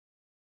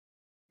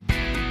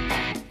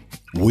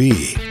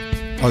We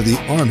are the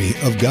army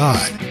of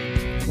God.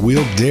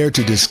 We'll dare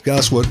to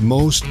discuss what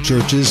most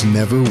churches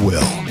never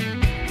will,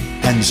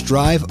 and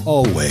strive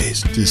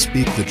always to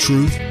speak the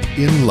truth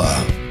in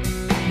love.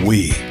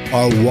 We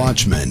are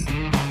watchmen,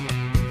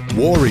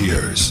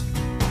 warriors,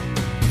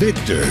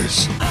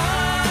 victors.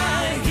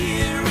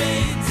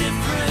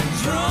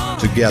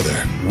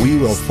 Together, we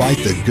will fight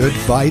the good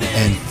fight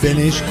and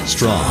finish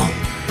strong.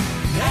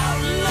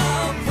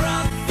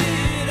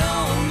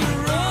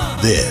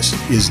 This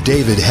is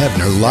David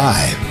Hebner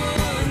Live.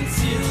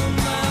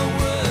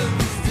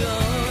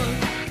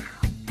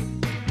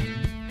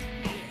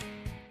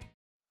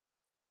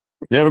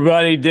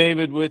 Everybody,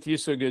 David with you.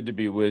 So good to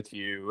be with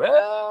you.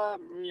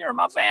 You're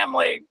my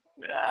family.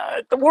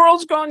 The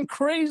world's gone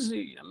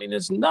crazy. I mean,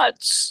 it's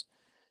nuts.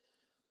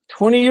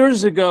 20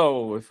 years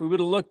ago, if we would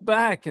have looked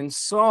back and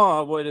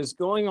saw what is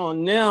going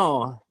on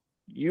now,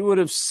 you would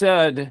have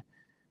said,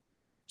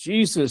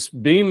 Jesus,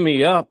 beam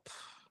me up.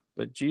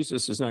 But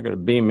Jesus is not going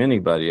to beam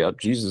anybody up.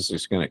 Jesus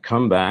is going to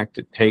come back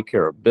to take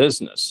care of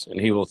business, and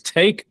he will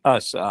take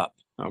us up,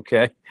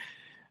 okay?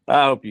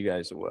 I hope you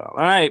guys are well.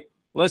 All right,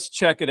 let's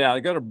check it out. I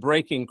got a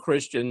breaking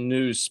Christian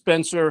news.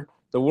 Spencer,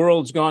 the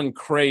world's gone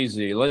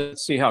crazy.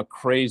 Let's see how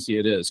crazy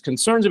it is.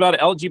 Concerns about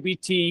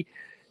LGBT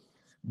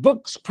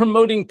books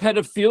promoting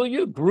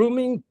pedophilia,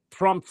 grooming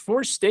prompt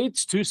 4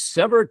 states to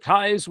sever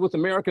ties with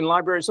American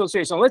Library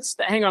Association. Let's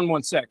hang on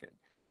 1 second.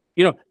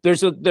 You know,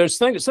 there's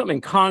something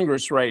in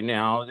Congress right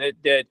now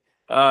that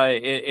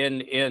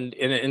and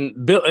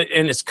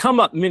it's come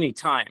up many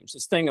times.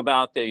 This thing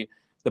about the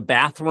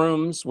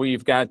bathrooms, where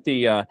you've got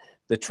the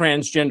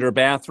transgender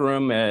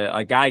bathroom.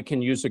 A guy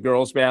can use a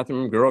girl's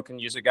bathroom, a girl can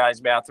use a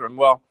guy's bathroom.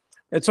 Well,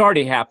 it's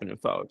already happening,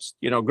 folks.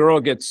 You know, girl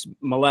gets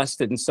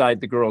molested inside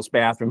the girl's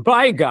bathroom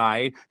by a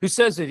guy who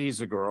says that he's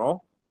a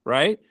girl,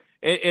 right?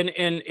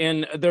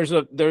 And there's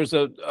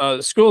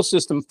a school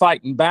system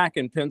fighting back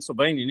in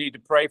Pennsylvania. You need to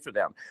pray for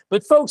them.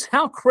 But folks,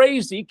 how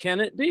crazy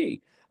can it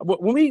be?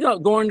 When we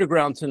go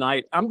underground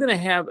tonight, I'm going to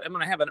have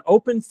an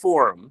open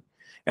forum,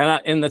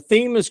 and the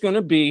theme is going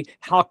to be,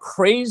 how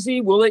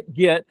crazy will it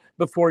get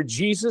before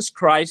Jesus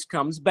Christ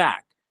comes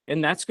back?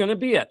 And that's going to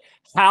be it.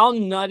 How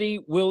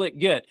nutty will it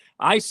get?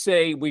 I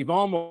say we've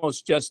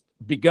almost just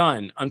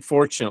begun,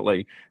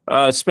 unfortunately.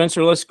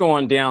 Spencer, let's go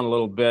on down a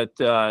little bit.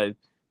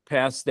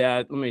 Past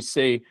that, let me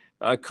see.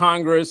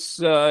 Congress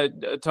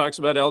talks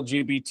about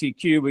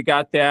LGBTQ. We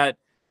got that.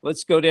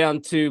 Let's go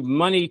down to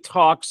Money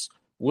Talks.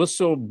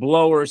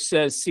 Whistleblower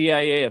says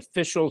CIA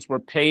officials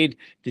were paid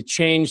to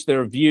change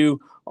their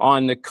view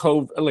on the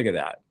COVID. Look at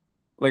that.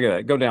 Look at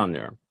that. Go down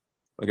there.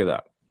 Look at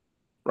that.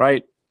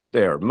 Right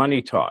there.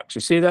 Money Talks.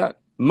 You see that?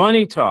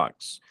 Money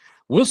Talks.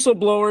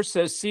 Whistleblower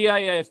says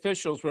CIA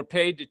officials were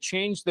paid to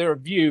change their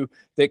view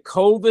that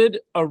COVID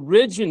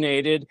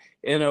originated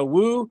in a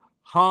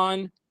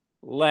Wuhan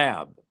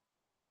lab.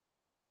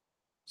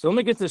 So let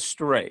me get this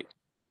straight.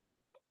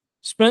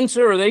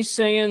 Spencer, are they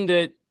saying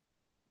that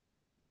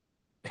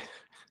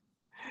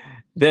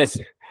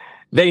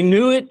they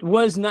knew it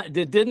was not,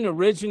 that didn't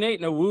originate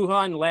in a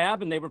Wuhan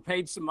lab, and they were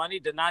paid some money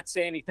to not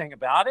say anything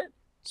about it?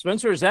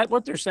 Spencer, is that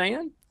what they're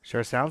saying?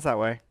 Sure sounds that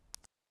way.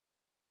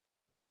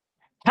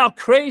 How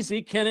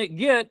crazy can it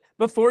get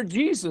before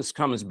Jesus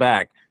comes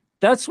back?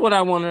 That's what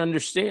I want to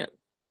understand.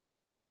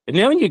 And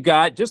then you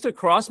got, just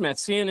across from that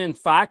CNN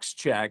Fox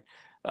check,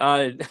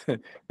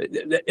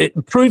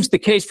 it proves the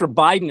case for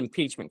Biden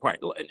impeachment.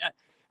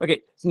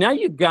 Okay, so now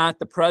you've got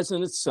the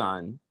president's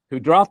son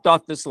who dropped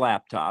off this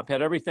laptop,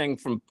 had everything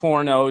from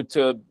porno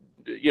to,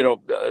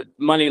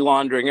 money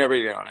laundering,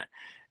 everything on it.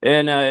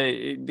 And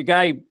the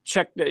guy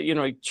checked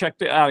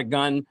out a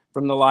gun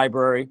from the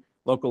library,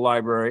 local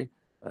library.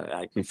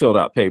 He filled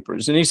out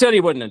papers, and he said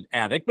he wasn't an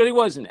addict, but he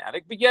was an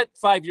addict. But yet,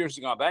 5 years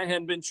ago, that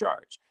hadn't been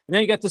charged. And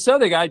then you got this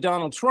other guy,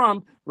 Donald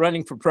Trump,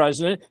 running for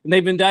president, and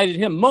they've indicted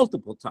him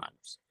multiple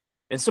times.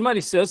 And somebody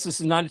says this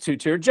is not a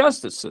two-tier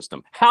justice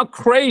system. How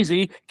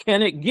crazy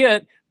can it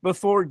get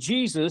before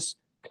Jesus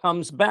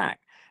comes back?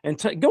 And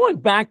going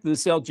back to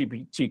this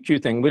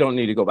LGBTQ thing, we don't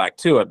need to go back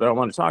to it, but I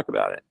want to talk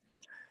about it.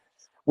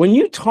 When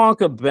you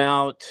talk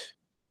about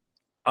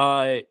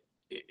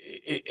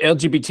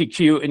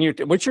LGBTQ, and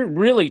what you're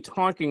really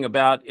talking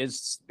about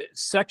is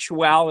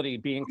sexuality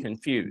being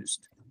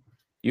confused.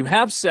 You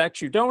have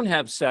sex, you don't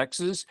have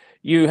sexes,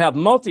 you have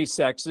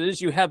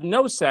multi-sexes, you have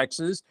no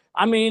sexes.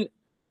 I mean,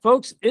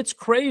 folks, it's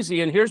crazy.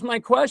 And here's my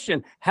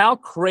question. How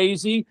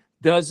crazy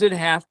does it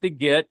have to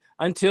get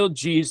until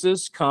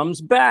Jesus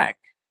comes back?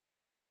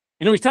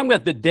 You know, he's talking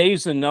about the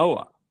days of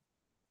Noah.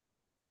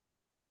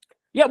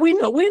 Yeah, we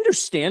know, we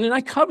understand, and I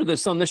cover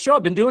this on the show.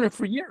 I've been doing it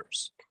for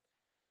years.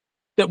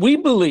 That we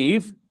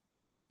believe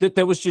that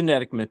there was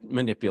genetic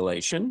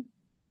manipulation,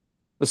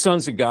 the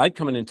sons of God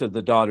coming into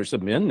the daughters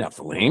of men,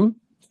 Nephilim.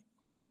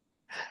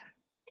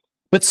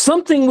 But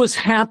something was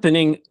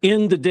happening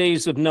in the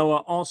days of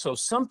Noah also.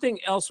 Something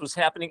else was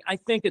happening. I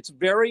think it's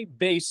very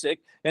basic,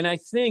 and I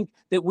think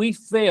that we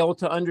fail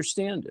to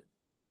understand it.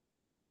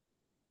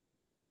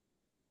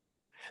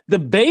 The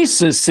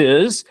basis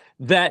is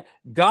that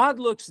God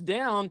looks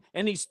down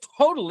and he's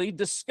totally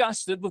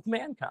disgusted with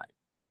mankind.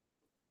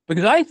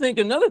 Because I think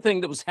another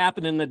thing that was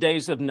happening in the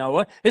days of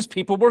Noah is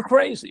people were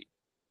crazy,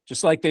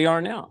 just like they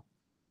are now.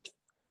 The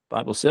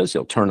Bible says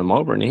he'll turn them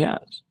over, and he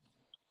has.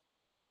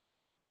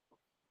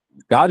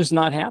 God is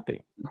not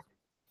happy.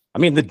 I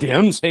mean, the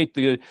Dems hate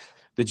the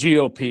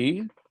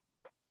GOP.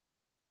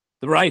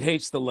 The right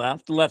hates the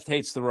left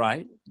hates the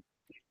right.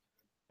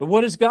 But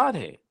what does God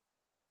hate?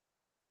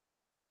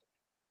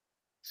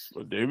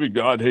 Well, David,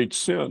 God hates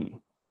sin.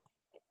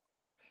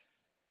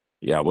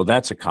 Yeah, well,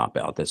 that's a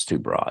cop-out. That's too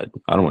broad.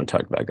 I don't want to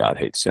talk about God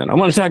hates sin. I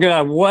want to talk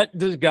about what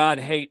does God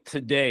hate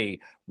today?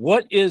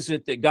 What is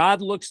it that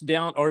God looks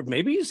down, or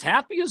maybe he's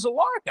happy as a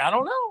lark. I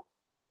don't know.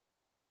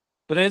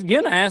 But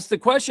again, I ask the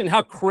question,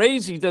 how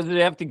crazy does it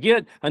have to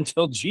get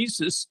until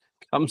Jesus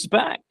comes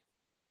back?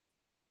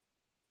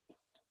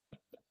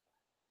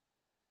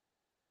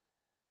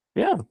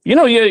 Yeah. You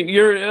know,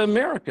 you're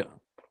America.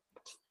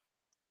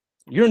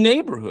 Your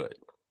neighborhood.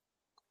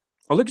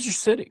 Oh, look at your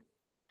city.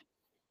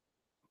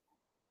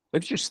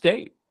 Look at your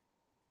state.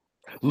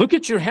 Look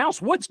at your house.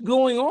 What's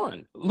going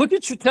on? Look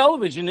at your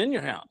television in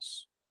your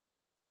house.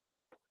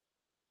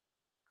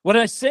 What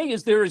I say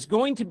is there is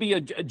going to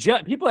be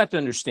people have to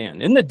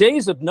understand. In the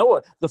days of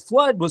Noah, the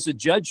flood was a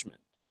judgment.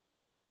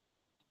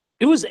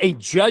 It was a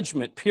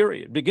judgment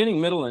period,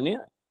 beginning, middle, and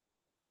end.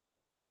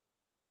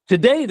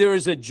 Today, there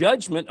is a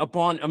judgment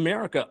upon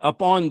America,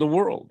 upon the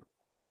world.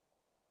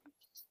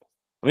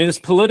 I mean, this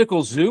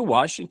political zoo,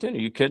 Washington, are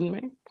you kidding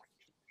me?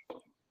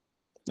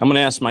 I'm going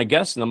to ask my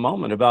guest in a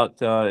moment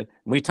about,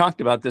 we talked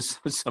about this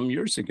some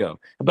years ago,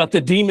 about the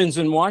demons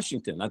in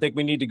Washington. I think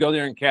we need to go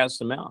there and cast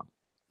them out.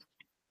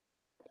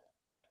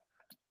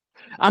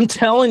 I'm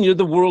telling you,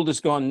 the world has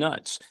gone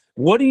nuts.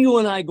 What are you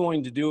and I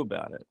going to do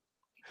about it?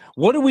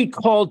 What are we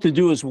called to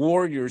do as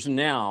warriors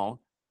now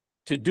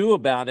to do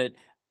about it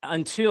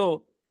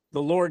until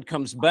the Lord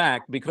comes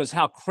back? Because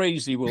how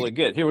crazy will it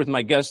get? Here with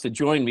my guest to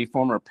join me,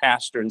 former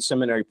pastor and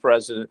seminary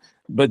president,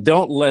 but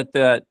don't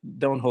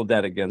hold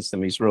that against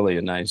him. He's really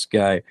a nice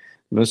guy.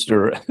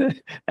 Mr.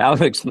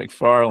 Alex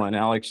McFarland.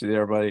 Alex, you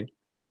there, buddy?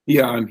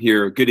 Yeah, I'm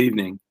here. Good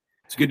evening.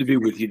 It's good to be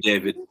with you,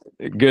 David.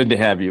 Good to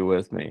have you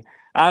with me.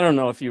 I don't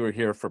know if you were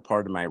here for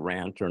part of my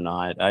rant or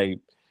not. I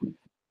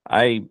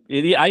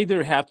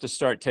either have to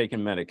start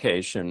taking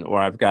medication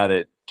or I've got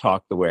to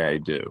talk the way I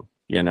do,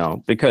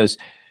 because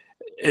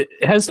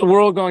has the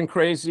world gone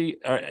crazy?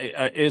 Or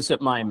is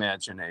it my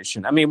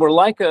imagination? I mean, we're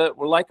like a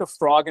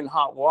frog in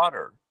hot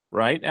water,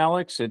 right,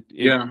 Alex?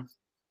 Yeah.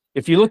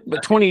 If you look,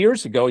 but 20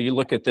 years ago, you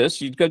look at this,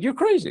 you'd go, "You're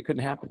crazy. It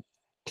couldn't happen."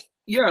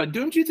 Yeah.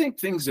 Don't you think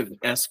things have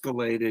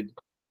escalated?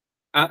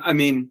 I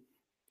mean,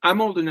 I'm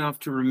old enough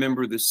to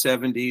remember the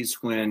 70s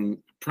when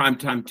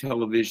primetime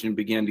television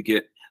began to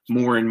get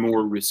more and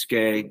more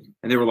risque,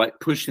 and they were like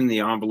pushing the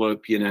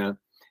envelope,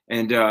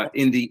 And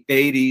in the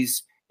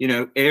 80s,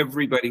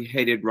 everybody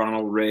hated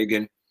Ronald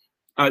Reagan.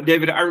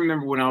 David, I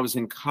remember when I was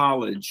in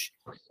college,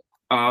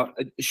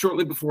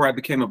 shortly before I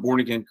became a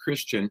born-again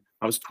Christian,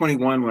 I was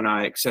 21 when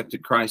I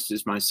accepted Christ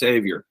as my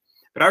Savior.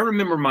 But I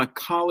remember my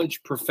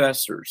college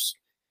professors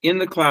in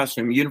the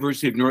classroom,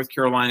 University of North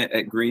Carolina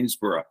at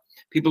Greensboro,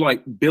 people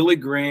like Billy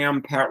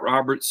Graham, Pat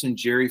Robertson,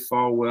 Jerry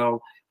Falwell.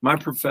 My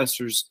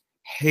professors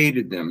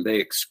hated them. They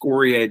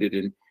excoriated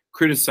and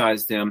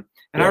criticized them.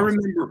 And I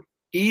remember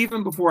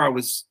even before I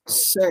was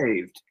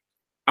saved,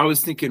 I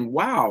was thinking,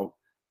 wow,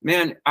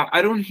 man,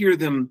 I don't hear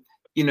them,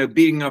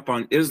 beating up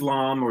on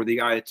Islam or the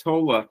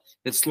Ayatollah.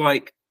 It's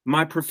like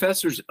my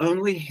professors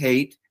only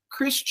hate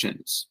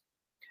Christians.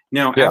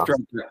 Now, after I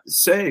got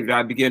saved,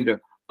 I began to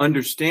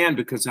understand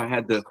because I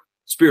had the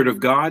Spirit of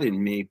God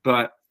in me.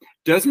 But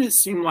doesn't it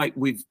seem like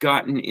we've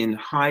gotten in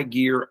high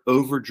gear,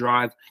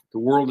 overdrive? The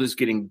world is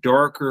getting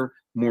darker,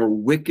 more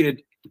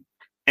wicked.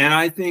 And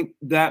I think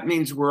that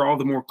means we're all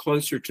the more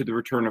closer to the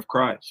return of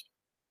Christ.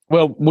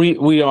 Well,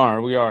 we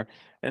are.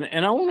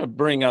 And I want to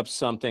bring up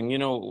something.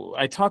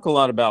 I talk a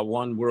lot about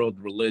one world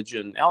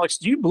religion. Alex,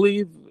 do you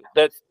believe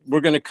that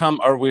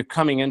we're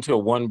coming into a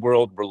one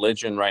world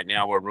religion right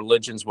now where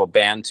religions will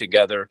band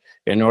together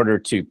in order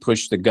to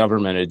push the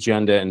government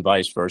agenda and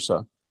vice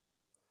versa?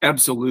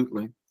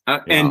 Absolutely.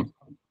 And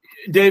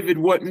David,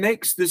 what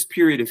makes this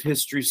period of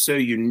history so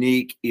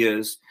unique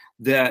is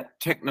that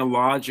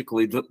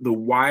technologically, the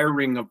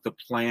wiring of the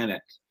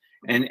planet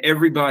and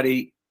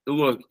everybody,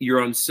 look,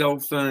 you're on cell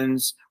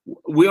phones.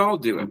 We all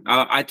do it.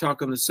 I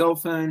talk on the cell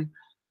phone.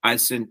 I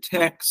send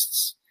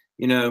texts.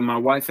 My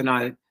wife and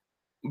I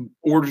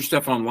order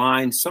stuff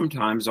online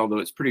sometimes, although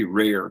it's pretty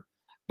rare.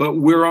 But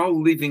we're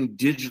all leaving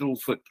digital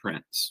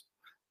footprints.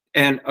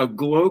 And a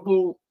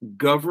global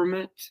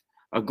government,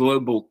 a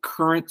global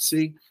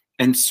currency,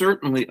 and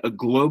certainly a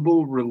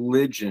global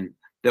religion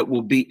that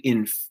will be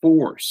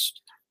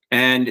enforced.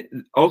 And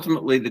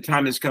ultimately, the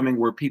time is coming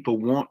where people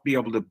won't be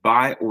able to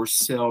buy or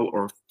sell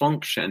or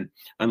function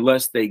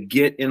unless they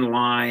get in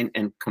line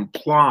and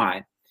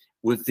comply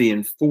with the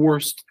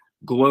enforced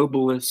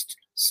globalist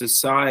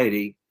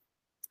society.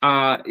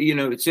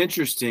 It's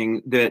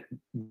interesting that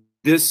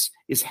this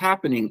is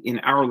happening in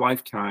our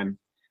lifetime,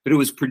 but it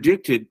was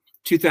predicted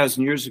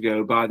 2,000 years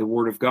ago by the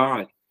Word of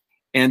God.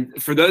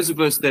 And for those of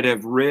us that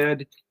have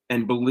read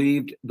and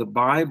believed the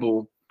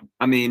Bible,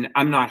 I mean,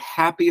 I'm not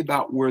happy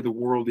about where the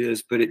world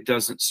is, but it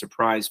doesn't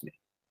surprise me.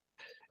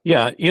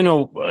 Yeah,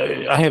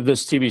 I have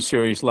this TV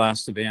series,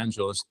 Last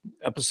Evangelist.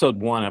 Episode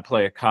 1, I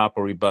play a cop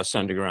where we bust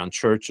underground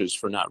churches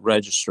for not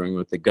registering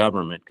with the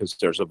government because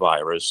there's a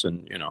virus,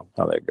 and you know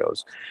how that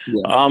goes.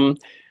 Yeah.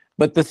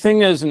 But the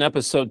thing is, in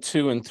episode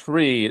 2 and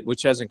 3,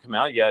 which hasn't come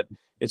out yet,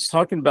 it's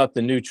talking about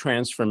the new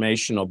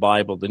transformational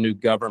Bible, the new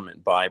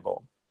government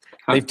Bible.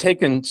 They've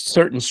taken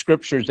certain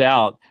scriptures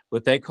out,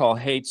 what they call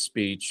hate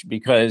speech,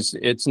 because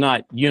it's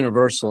not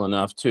universal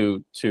enough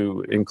to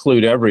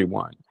include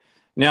everyone.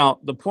 Now,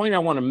 the point I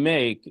want to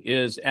make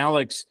is,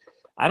 Alex,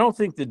 I don't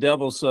think the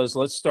devil says,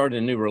 let's start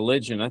a new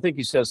religion. I think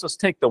he says, let's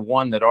take the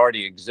one that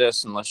already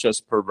exists and let's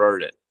just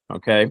pervert it,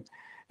 okay?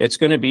 It's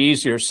going to be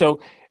easier. So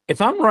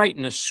if I'm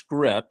writing a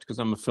script, because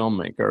I'm a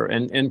filmmaker,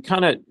 and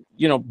kind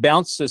of,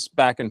 bounce this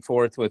back and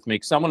forth with me,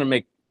 because I want to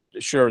make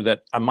sure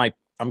that I'm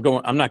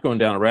not going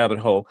down a rabbit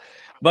hole,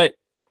 but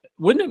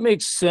wouldn't it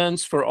make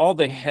sense for all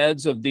the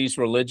heads of these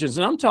religions,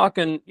 and I'm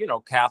talking,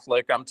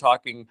 Catholic, I'm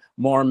talking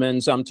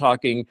Mormons, I'm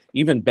talking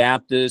even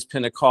Baptist,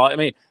 Pentecost, I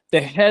mean,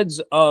 the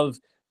heads of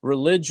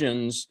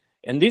religions,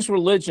 and these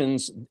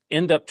religions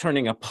end up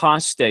turning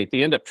apostate,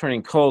 they end up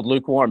turning cold,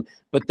 lukewarm,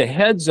 but the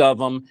heads of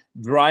them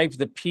drive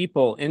the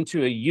people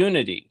into a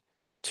unity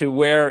to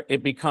where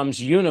it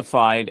becomes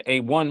unified, a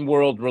one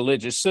world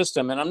religious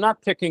system. And I'm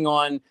not picking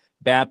on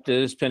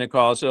Baptist,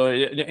 Pentecost.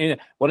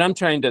 What I'm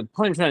trying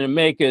to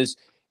make is,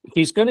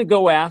 he's going to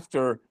go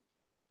after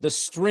the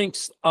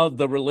strengths of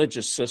the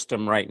religious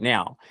system right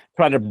now,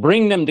 try to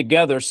bring them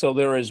together so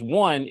there is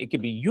one, it can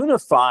be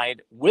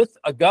unified with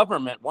a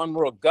government, one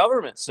world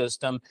government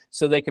system,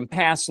 so they can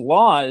pass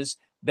laws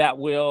that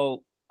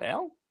will,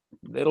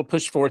 it'll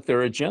push forth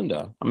their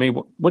agenda. I mean,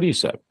 what do you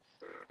say?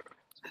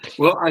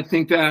 Well, I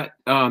think that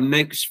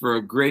makes for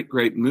a great,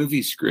 great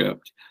movie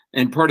script.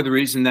 And part of the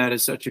reason that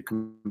is such a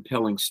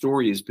compelling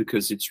story is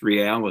because it's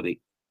reality.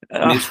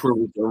 And it's where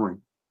we're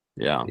going.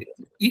 Yeah.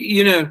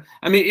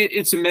 I mean,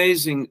 it's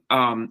amazing.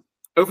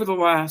 Over the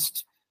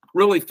last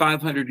really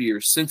 500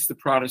 years since the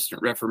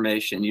Protestant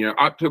Reformation,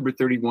 October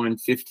 31,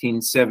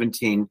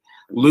 1517,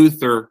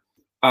 Luther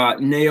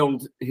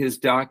nailed his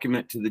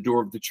document to the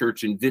door of the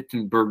church in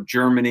Wittenberg,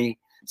 Germany,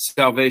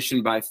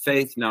 salvation by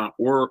faith, not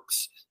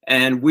works.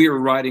 And we are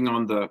riding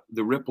on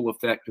the ripple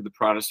effect of the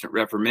Protestant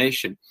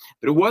Reformation.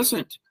 But it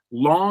wasn't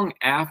long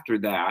after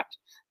that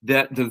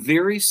the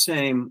very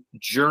same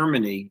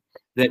Germany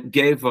that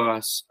gave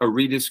us a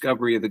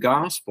rediscovery of the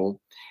gospel,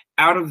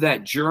 out of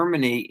that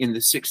Germany in the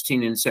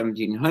 16 and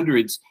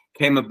 1700s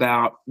came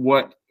about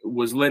what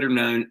was later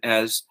known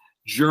as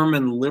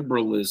German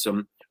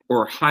liberalism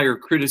or higher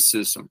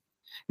criticism.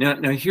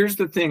 Now here's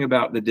the thing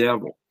about the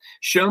devil.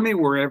 Show me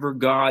wherever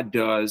God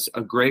does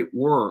a great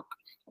work,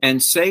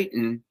 and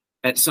Satan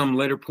at some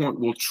later point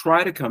will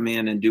try to come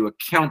in and do a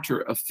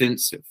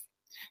counter-offensive.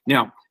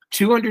 Now,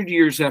 200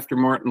 years after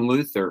Martin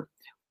Luther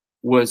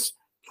was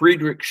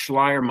Friedrich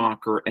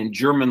Schleiermacher and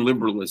German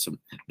liberalism.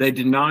 They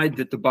denied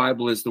that the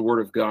Bible is the Word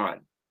of God.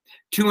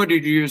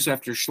 200 years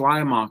after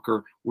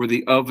Schleiermacher were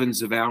the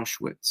ovens of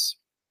Auschwitz.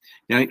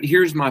 Now,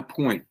 here's my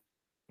point.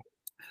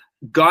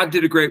 God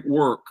did a great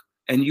work,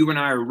 and you and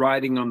I are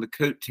riding on the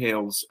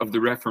coattails of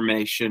the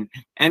Reformation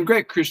and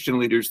great Christian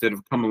leaders that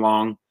have come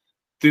along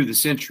through the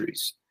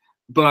centuries.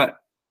 But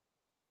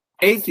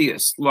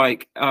atheists,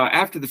 like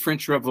after the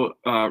French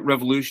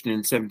Revolution in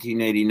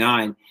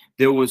 1789,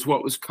 there was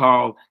what was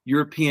called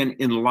European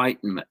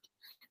Enlightenment,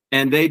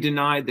 and they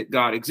denied that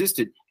God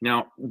existed.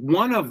 Now,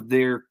 one of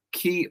their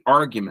key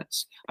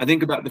arguments, I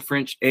think about the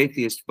French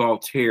atheist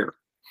Voltaire.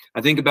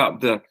 I think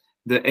about the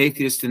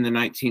atheist in the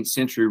 19th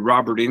century,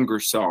 Robert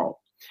Ingersoll.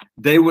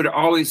 They would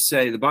always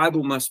say the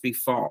Bible must be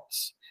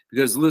false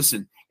because,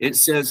 listen, it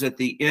says at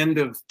the end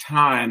of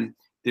time,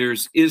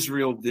 there's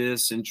Israel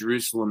this and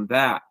Jerusalem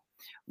that.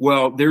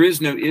 Well, there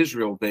is no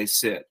Israel, they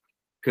said,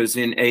 because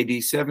in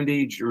AD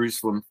 70,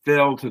 Jerusalem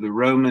fell to the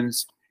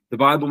Romans. The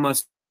Bible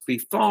must be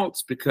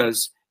false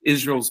because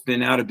Israel's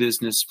been out of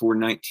business for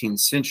 19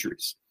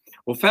 centuries.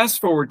 Well, fast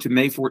forward to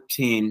May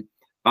 14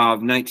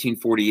 of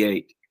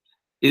 1948.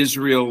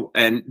 Israel,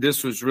 and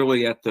this was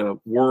really at the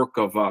work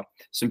of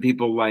some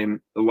people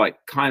like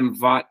Chaim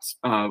Weitz,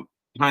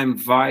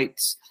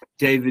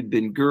 David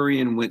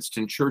Ben-Gurion,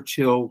 Winston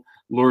Churchill,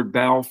 Lord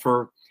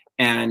Balfour,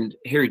 and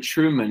Harry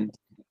Truman.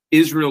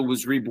 Israel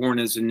was reborn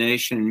as a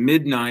nation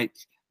midnight,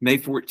 May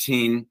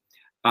 14,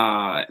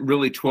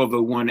 really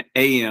 12:01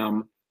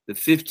 a.m., the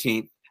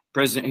 15th.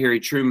 President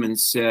Harry Truman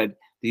said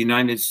the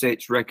United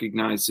States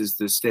recognizes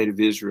the state of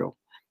Israel.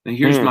 Now,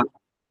 here's my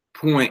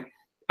point.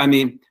 I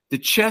mean, the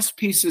chess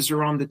pieces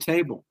are on the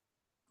table.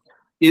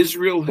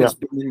 Israel has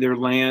been in their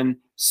land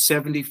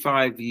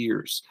 75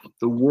 years.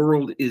 The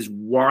world is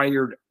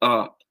wired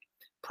up.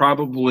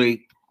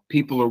 Probably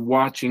people are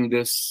watching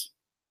this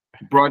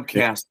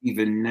broadcast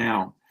even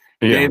now.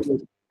 Yeah.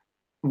 David,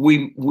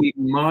 we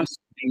must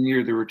be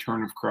near the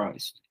return of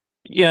Christ.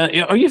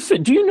 Yeah. Are you?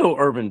 Do you know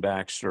Urban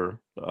Baxter,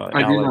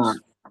 I do not. Alex?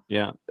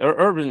 Yeah,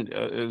 Urban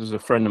is a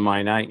friend of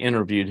mine. I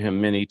interviewed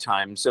him many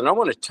times, and I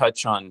want to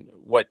touch on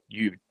what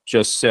you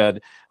just said.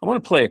 I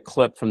want to play a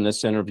clip from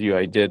this interview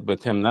I did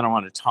with him. Then I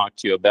want to talk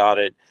to you about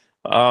it.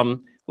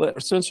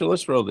 Spencer,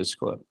 let's roll this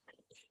clip.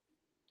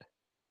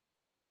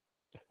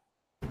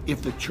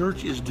 If the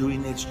church is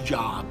doing its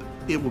job,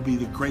 it will be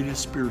the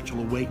greatest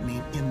spiritual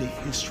awakening in the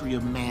history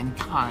of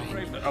mankind.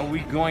 Right, but are we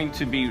going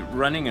to be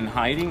running and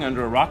hiding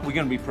under a rock? Are we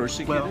going to be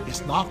persecuted? Well,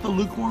 it's not the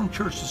lukewarm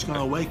church that's going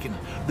to awaken.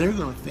 They're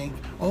going to think,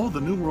 oh, the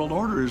New World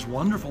Order is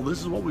wonderful. This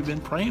is what we've been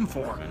praying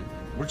for.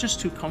 We're just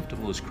too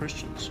comfortable as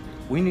Christians.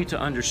 We need to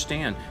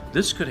understand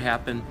this could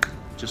happen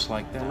just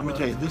like that. Let me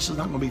tell you, this is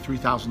not going to be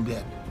 3,000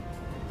 dead.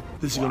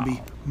 This is going to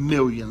be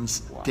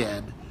millions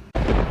dead.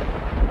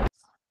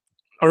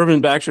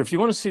 Urban Baxter, if you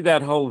want to see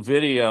that whole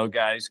video,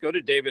 guys, go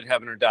to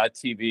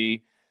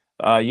davidheavener.tv.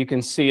 You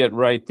can see it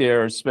right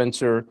there,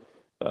 Spencer.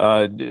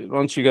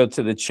 Once you go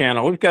to the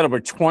channel, we've got over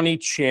 20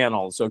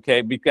 channels,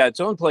 okay? We've got its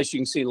own place you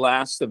can see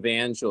Last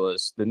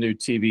Evangelist, the new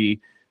TV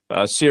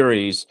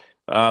series.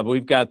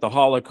 We've got the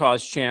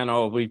Holocaust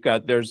channel.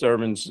 There's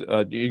Urban's,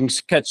 you can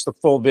catch the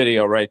full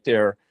video right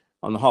there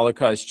on the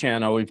Holocaust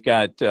channel. We've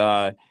got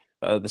the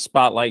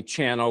Spotlight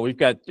channel. We've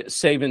got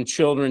Saving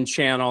Children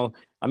channel.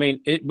 I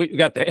mean, we've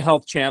got the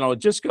Health channel. It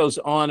just goes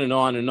on and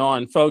on and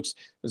on. Folks,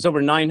 there's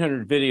over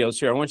 900 videos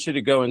here. I want you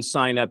to go and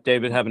sign up,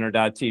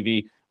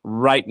 davidheavener.tv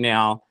right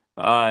now.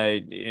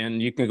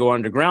 And you can go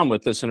underground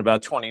with us in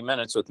about 20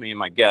 minutes with me and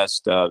my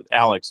guest,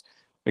 Alex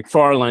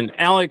McFarland.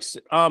 Alex,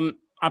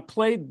 I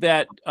played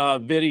that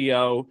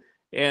video,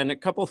 and a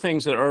couple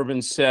things that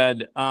Urban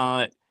said,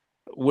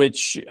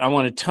 which I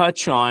want to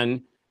touch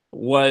on,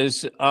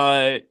 was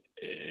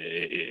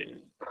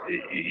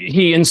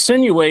he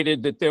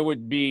insinuated that there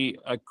would be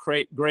a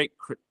great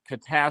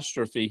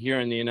catastrophe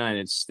here in the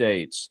United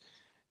States.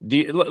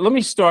 Let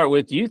me start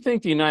with, do you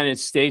think the United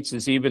States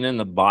is even in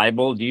the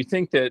Bible? Do you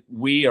think that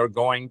we are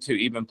going to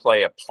even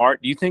play a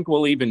part? Do you think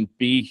we'll even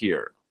be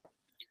here?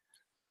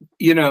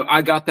 You know,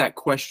 I got that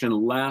question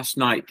last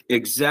night,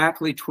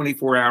 exactly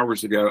 24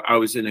 hours ago. I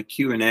was in a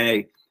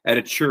Q&A at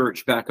a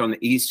church back on the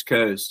East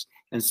Coast,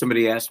 and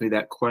somebody asked me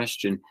that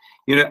question.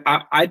 You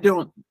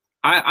know,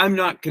 I'm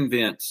not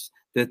convinced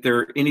that there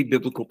are any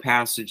biblical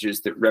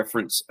passages that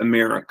reference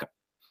America.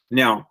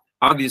 Now,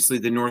 obviously,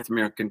 the North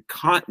American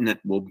continent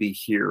will be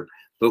here,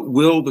 but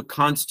will the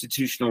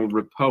constitutional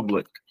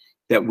republic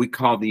that we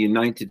call the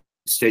United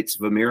States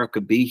of America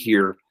be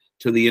here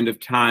till the end of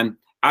time?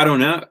 I don't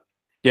know.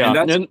 Yeah.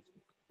 In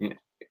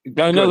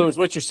other words,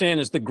 what you're saying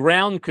is the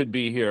ground could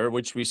be here,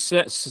 which we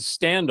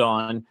stand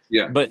on,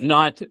 but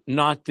not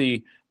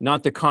the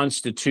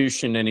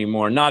Constitution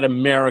anymore, not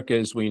America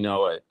as we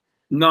know it.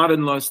 Not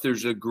unless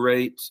there's a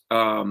great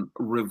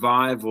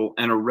revival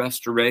and a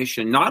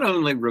restoration, not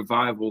only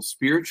revival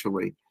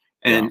spiritually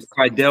and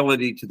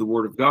fidelity to the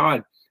Word of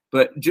God,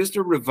 but just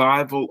a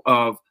revival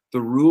of the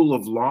rule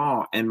of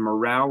law and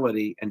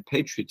morality and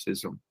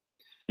patriotism.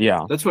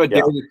 Yeah. That's why,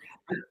 David,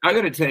 I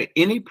got to tell you,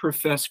 any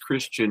professed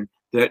Christian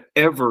that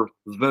ever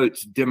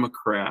votes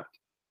Democrat,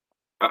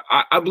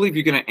 I believe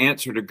you're going to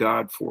answer to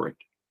God for it.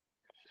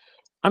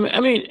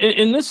 I mean,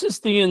 and this is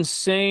the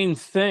insane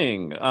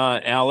thing,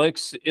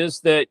 Alex,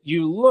 is that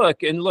you look,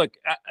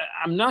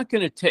 I'm not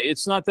going to take,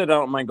 it's not that I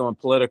don't mind going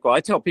political. I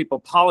tell people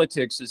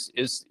politics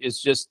is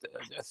just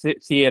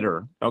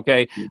theater,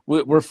 okay?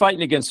 We're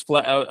fighting against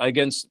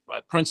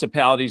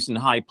principalities in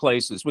high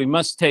places. We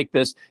must take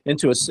this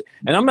into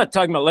and I'm not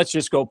talking about let's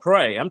just go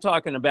pray. I'm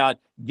talking about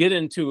get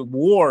into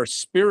war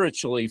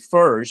spiritually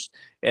first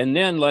and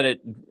then let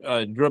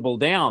it dribble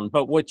down.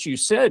 But what you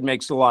said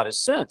makes a lot of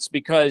sense,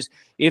 because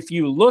if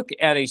you look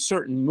at a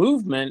certain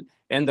movement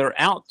and they're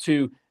out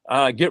to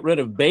get rid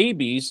of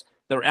babies,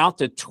 they're out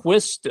to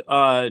twist,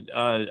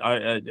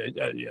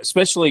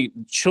 especially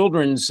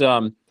children's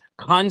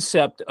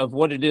concept of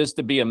what it is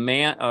to be a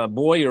man, a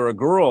boy or a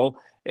girl.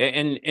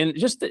 And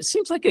just it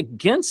seems like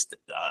against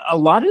a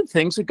lot of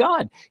things of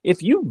God.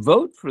 If you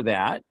vote for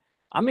that,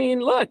 I mean,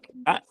 look,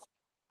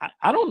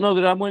 I don't know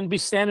that I wouldn't be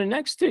standing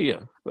next to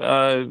you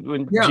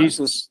when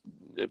Jesus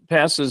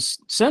passes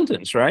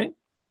sentence, right?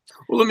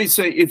 Well, let me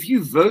say, if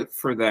you vote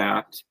for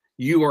that,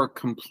 you are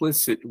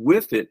complicit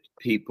with it,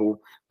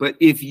 people. But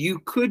if you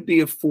could be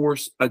a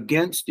force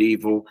against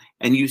evil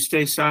and you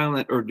stay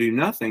silent or do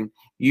nothing,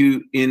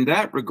 you, in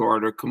that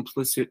regard, are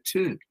complicit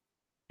too.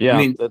 Yeah, I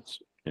mean, that's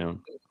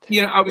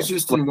I was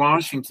just in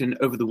Washington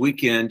over the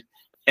weekend,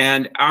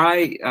 and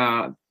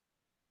let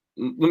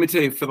me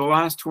tell you, for the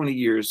last 20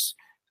 years,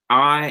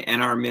 I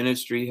and our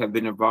ministry have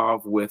been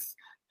involved with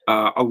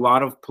a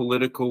lot of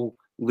political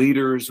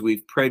leaders.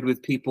 We've prayed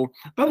with people.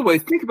 By the way,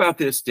 think about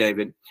this,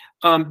 David.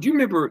 Do you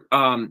remember,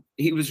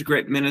 he was a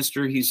great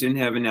minister. He's in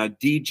heaven now.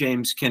 D.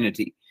 James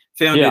Kennedy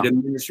founded a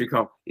ministry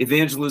called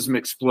Evangelism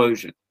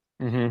Explosion.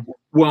 Mm-hmm.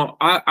 Well,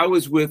 I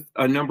was with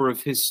a number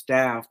of his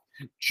staff.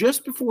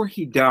 Just before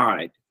he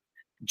died,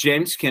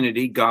 James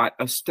Kennedy got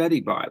a study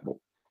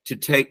Bible to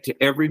take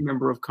to every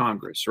member of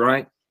Congress,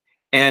 right?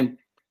 And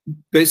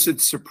they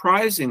said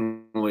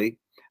surprisingly,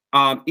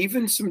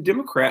 even some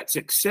Democrats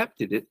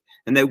accepted it,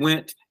 and they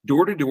went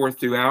door to door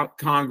throughout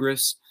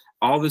Congress,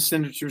 all the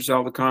senators,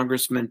 all the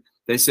congressmen.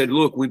 They said,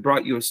 look, we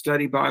brought you a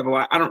study Bible.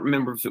 I don't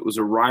remember if it was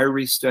a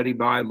Ryrie study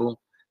Bible,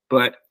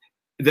 but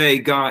they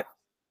got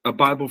a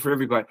Bible for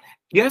everybody.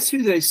 Guess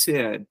who they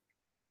said?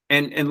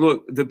 And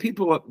look, the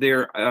people up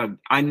there,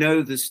 I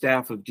know the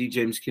staff of D.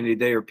 James Kennedy.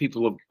 They are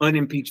people of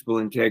unimpeachable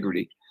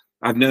integrity.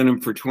 I've known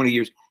them for 20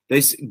 years.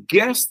 They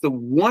guess the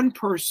one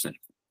person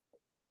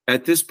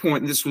at this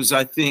point, and this was,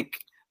 I think,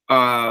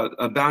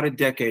 about a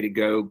decade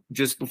ago,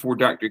 just before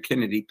Dr.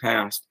 Kennedy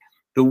passed,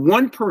 the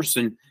one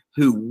person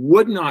who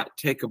would not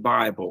take a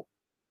Bible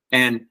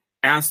and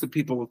ask the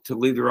people to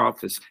leave their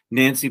office,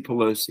 Nancy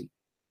Pelosi.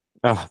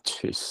 Oh,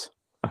 jeez.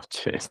 Oh,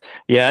 jeez.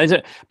 Yeah.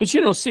 But,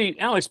 you know, see,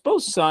 Alex,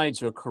 both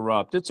sides are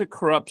corrupt. It's a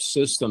corrupt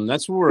system.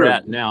 That's where we're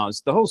at now.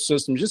 It's the whole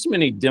system. Just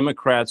many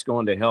Democrats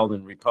going to hell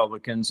than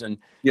Republicans. And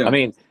I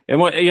mean, and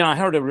what, you know, I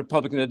heard a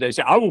Republican the other day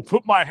say, I will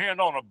put my hand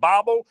on a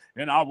Bible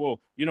and I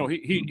will, you know,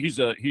 he's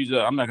a,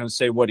 I'm not going to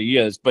say what he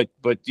is, but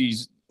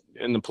he's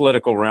in the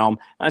political realm.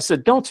 I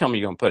said, don't tell me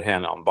you're going to put a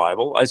hand on the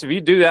Bible. I said, if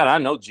you do that, I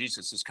know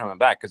Jesus is coming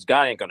back, because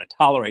God ain't going to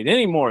tolerate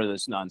any more of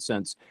this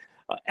nonsense.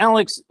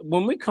 Alex,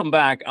 when we come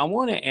back, I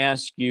want to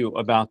ask you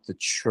about the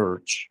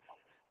church.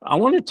 I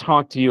want to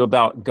talk to you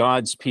about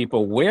God's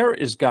people. Where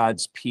is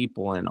God's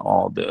people in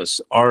all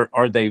this? Are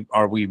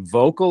we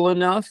vocal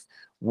enough?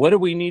 What do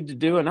we need to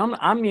do? And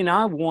I mean,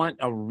 I want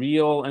a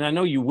real, and I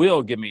know you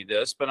will give me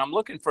this, but I'm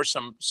looking for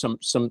something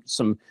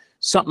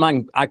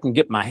I can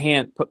get my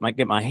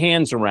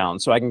hands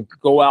around, so I can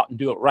go out and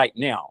do it right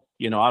now.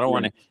 You know, I don't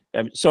want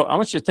to. So I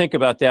want you to think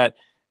about that.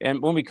 And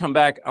when we come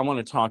back, I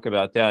want to talk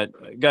about that.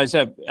 Guys, I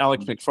have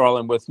Alex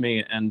McFarland with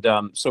me, and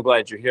so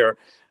glad you're here.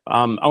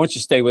 I want you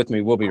to stay with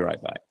me. We'll be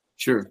right back.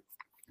 Sure.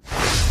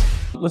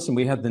 Listen,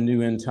 we have the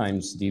new End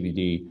Times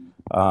DVD.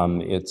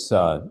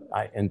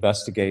 I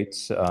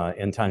investigates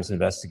End Times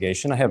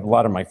investigation. I have a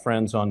lot of my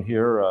friends on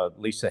here,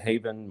 Lisa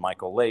Haven,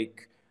 Michael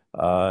Lake.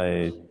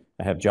 I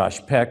have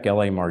Josh Peck,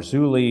 L.A.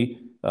 Marzulli,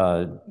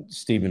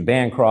 Stephen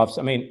Bancrofts.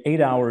 I mean, 8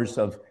 hours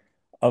of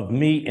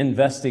me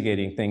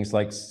investigating things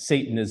like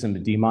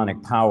Satanism,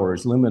 demonic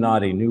powers,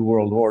 Illuminati, New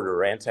World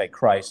Order,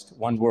 Antichrist,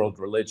 one world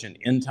religion,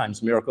 end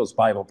times miracles,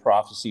 Bible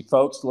prophecy.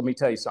 Folks, let me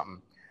tell you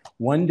something.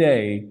 One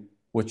day,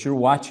 what you're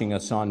watching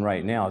us on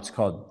right now, it's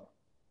called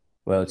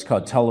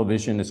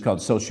television, it's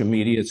called social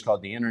media, it's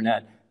called the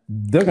internet.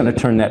 They're going to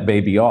turn that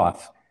baby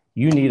off.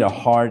 You need a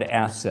hard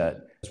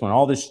asset. When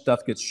all this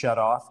stuff gets shut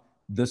off,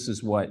 this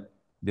is what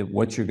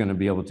you're going to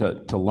be able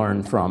to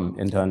learn from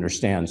and to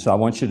understand. So I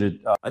want you to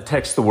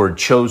text the word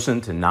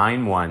chosen to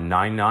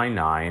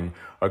 91999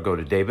 or go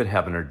to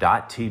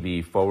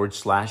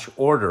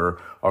davidheavener.tv/order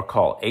or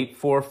call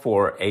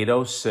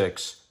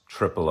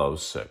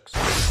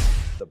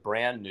 844-806-0006. The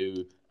brand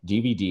new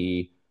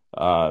DVD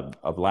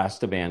of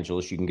Last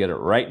Evangelist. You can get it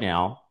right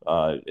now.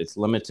 It's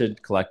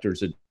limited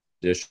collector's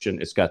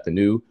edition. It's got the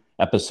new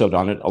episode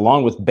on it,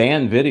 along with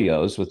band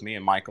videos with me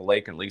and Michael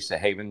Lake and Lisa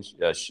Haven,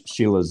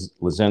 Sheila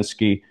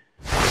Lazinski.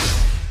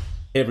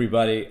 Hey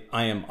everybody,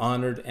 I am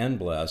honored and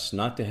blessed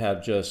not to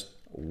have just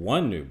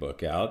one new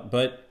book out,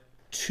 but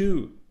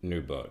 2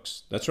 new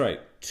books. That's right,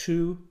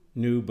 2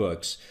 new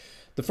books.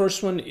 The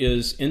first one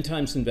is End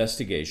Times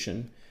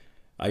Investigation.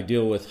 I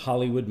deal with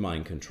Hollywood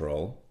mind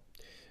control.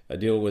 I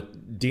deal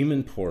with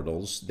demon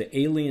portals, the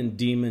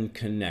alien-demon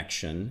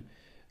connection,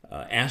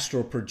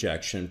 astral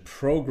projection,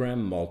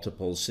 program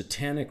multiples,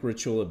 satanic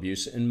ritual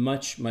abuse, and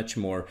much, much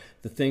more.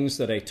 The things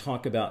that I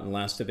talk about in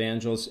Last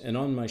Evangelist and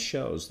on my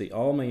shows,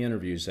 all my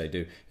interviews I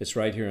do, it's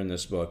right here in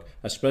this book,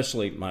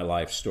 especially my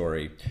life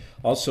story.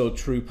 Also,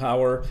 True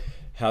Power,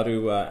 how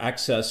to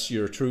access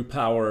your true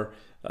power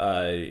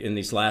in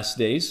these last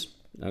days,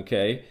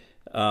 okay?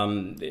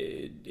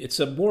 It's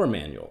a war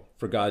manual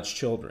for God's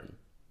children.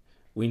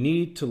 We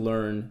need to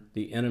learn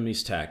the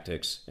enemy's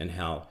tactics and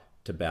how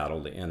to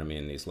battle the enemy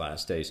in these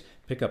last days.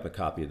 Pick up a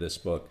copy of this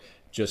book.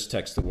 Just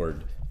text the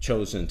word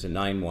chosen to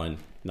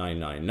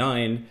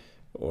 91999,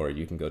 or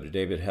you can go to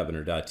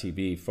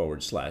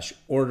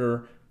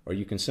davidheavener.tv/order, or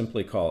you can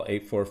simply call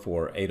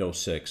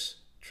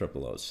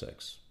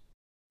 844-806-0006.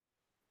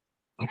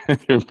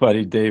 Your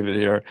buddy David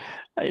here.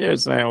 You're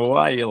saying,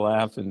 why are you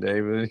laughing,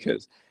 David?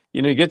 Because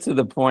you know, you get to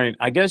the point,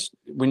 I guess,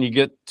 when you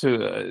get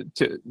to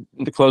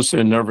the closer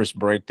to nervous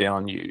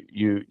breakdown,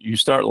 you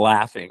start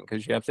laughing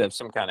because you have to have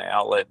some kind of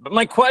outlet. But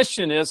my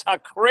question is, how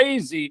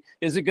crazy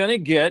is it going to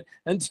get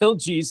until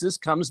Jesus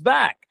comes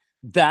back?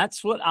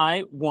 That's what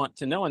I want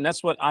to know, and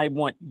that's what I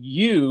want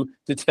you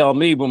to tell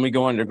me when we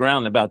go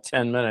underground in about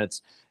 10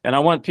 minutes. And I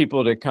want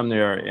people to come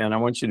there, and I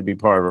want you to be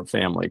part of our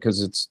family,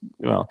 because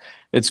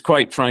it's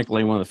quite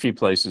frankly one of the few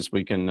places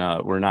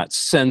we're not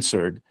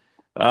censored.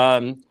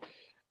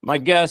 My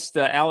guest,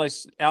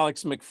 Alex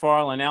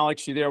McFarland.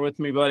 Alex, you there with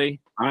me, buddy?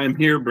 I'm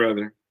here,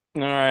 brother.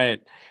 All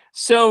right.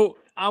 So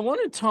I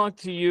want to talk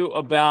to you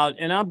about,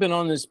 and I've been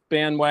on this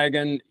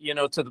bandwagon,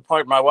 to the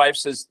point my wife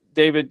says,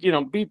 David,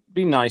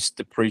 be nice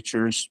to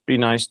preachers, be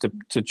nice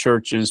to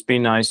churches, be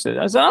nice to,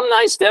 I said, I'm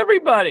nice to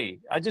everybody.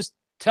 I just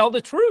tell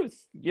the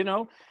truth,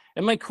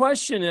 And my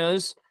question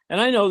is, and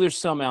I know there's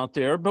some out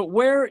there, but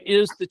where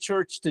is the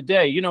church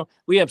today?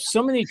 We have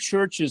so many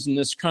churches in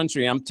this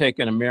country. I'm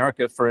taking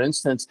America, for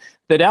instance,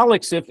 that,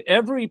 Alex, if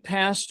every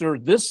pastor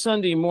this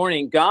Sunday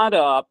morning got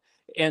up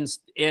and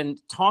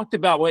talked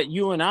about what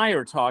you and I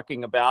are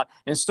talking about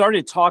and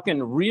started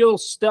talking real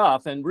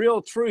stuff and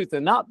real truth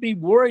and not be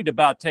worried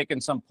about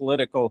taking some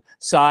political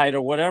side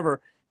or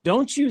whatever,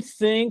 don't you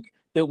think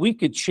that we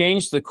could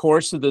change the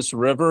course of this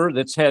river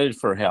that's headed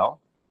for hell?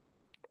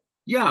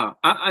 Yeah,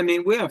 I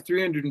mean, we have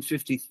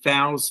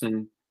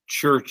 350,000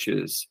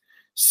 churches,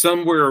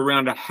 somewhere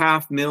around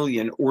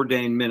 500,000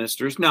 ordained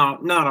ministers. Now,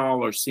 not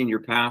all are senior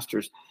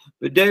pastors,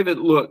 but David,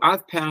 look,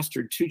 I've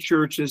pastored 2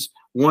 churches,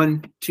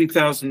 one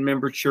 2,000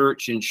 member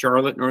church in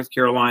Charlotte, North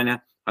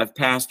Carolina. I've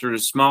pastored a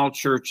small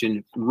church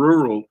in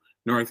rural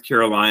North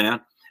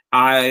Carolina.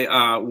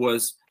 I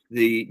was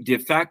the de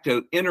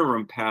facto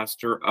interim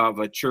pastor of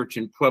a church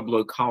in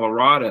Pueblo,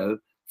 Colorado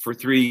for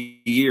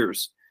 3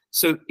 years.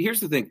 So here's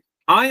the thing.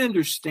 I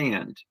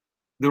understand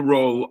the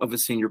role of a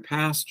senior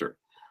pastor.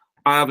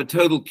 I have a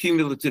total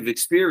cumulative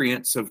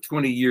experience of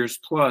 20 years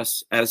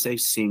plus as a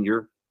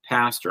senior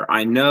pastor.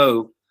 I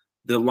know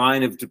the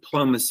line of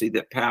diplomacy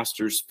that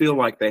pastors feel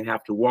like they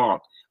have to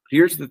walk. But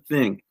here's the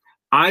thing.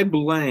 I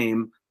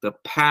blame the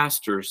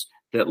pastors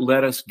that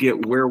let us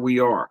get where we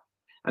are.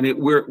 I mean,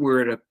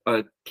 we're at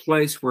a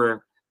place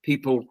where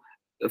people,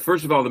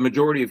 first of all, the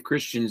majority of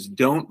Christians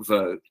don't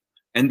vote.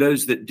 And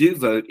those that do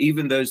vote,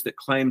 even those that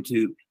claim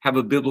to have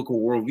a biblical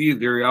worldview,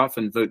 very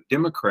often vote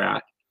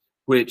Democrat,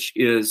 which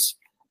is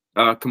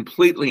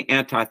completely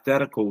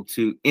antithetical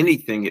to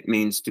anything it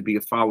means to be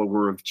a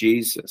follower of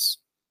Jesus.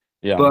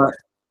 Yeah. But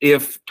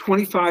if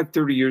 25,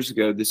 30 years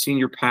ago, the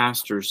senior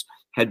pastors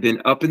had been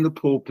up in the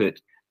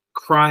pulpit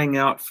crying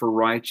out for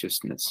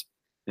righteousness,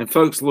 and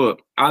folks,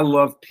 look, I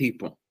love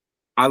people.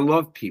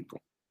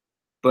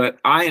 But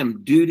I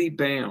am duty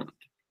bound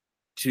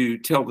to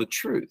tell the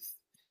truth.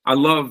 I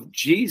love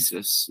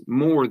Jesus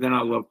more than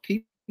I love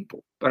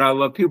people, but I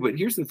love people. But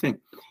here's the thing,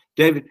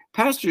 David,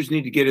 pastors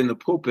need to get in the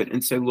pulpit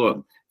and say,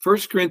 look, 1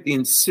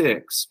 Corinthians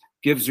 6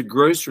 gives a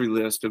grocery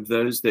list of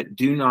those that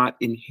do not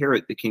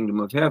inherit the kingdom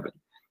of heaven,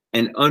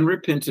 and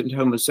unrepentant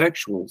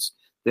homosexuals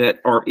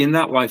that are in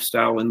that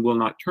lifestyle and will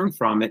not turn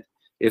from it.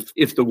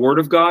 If the word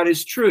of God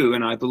is true,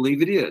 and I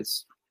believe it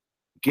is,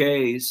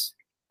 gays,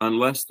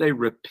 unless they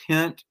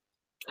repent,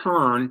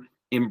 turn,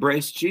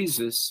 embrace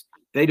Jesus,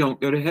 they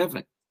don't go to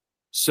heaven.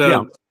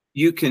 So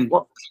you can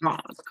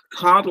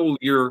coddle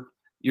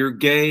your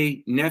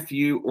gay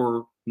nephew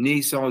or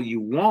niece all you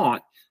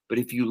want, but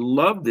if you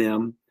love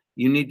them,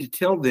 you need to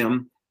tell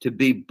them to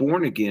be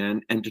born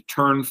again and to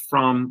turn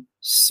from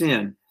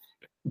sin.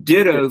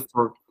 Ditto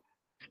for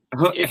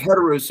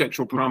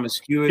heterosexual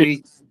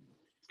promiscuity.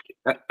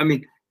 I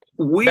mean,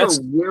 we are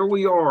where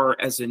we are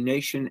as a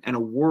nation and a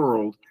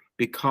world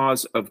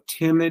because of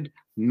timid,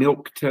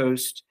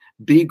 milquetoast,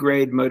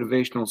 B-grade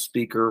motivational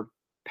speaker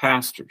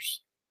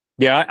pastors.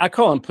 Yeah, I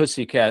call them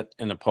pussycat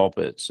in the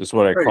pulpits, is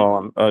what I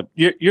call them.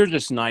 You're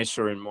just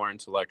nicer and more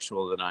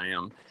intellectual than I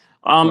am.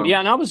 Yeah,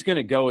 and I was going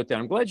to go with that.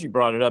 I'm glad you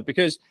brought it up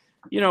because,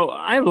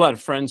 I have a lot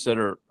of friends that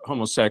are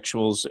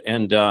homosexuals,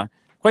 and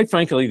quite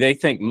frankly, they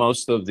think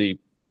most of the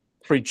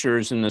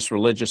preachers in this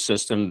religious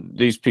system,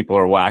 these people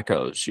are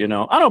wackos.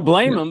 I don't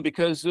blame them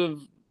because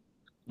of,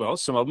 well,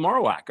 some of them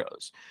are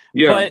wackos.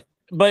 Yeah.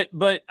 But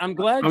I'm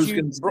glad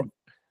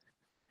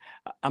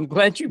I'm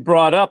glad you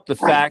brought up the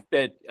fact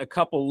that a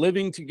couple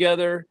living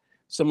together,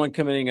 someone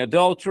committing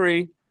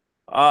adultery,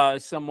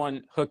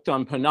 someone hooked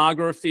on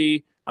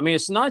pornography. I mean,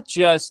 it's not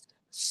just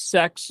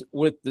sex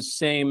with the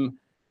same,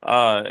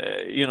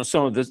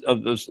 some of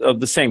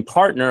the same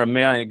partner, a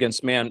man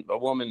against man, a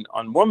woman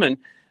on woman.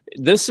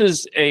 This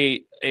is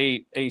a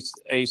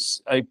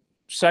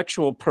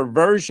sexual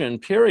perversion,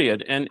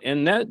 period,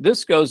 and that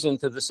this goes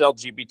into this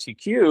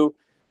LGBTQ.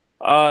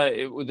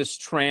 With this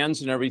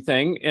trans and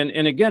everything.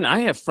 And again,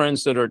 I have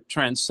friends that are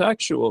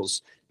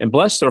transsexuals, and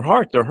bless their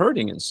heart, they're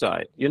hurting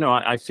inside.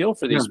 I feel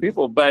for these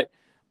people, but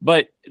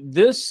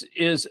this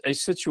is a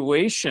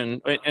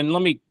situation, and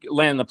let me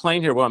land the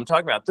plane here, what I'm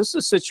talking about. This is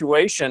a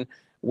situation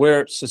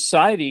where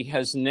society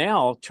has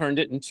now turned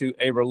it into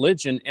a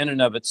religion in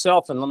and of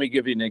itself. And let me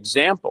give you an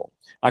example.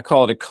 I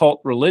call it a cult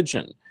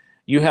religion.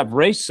 You have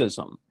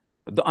racism.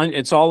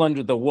 It's all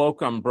under the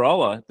woke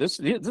umbrella. This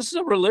is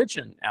a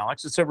religion,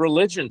 Alex. It's a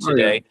religion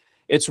today. Oh, yeah.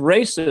 It's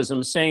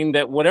racism, saying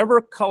that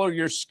whatever color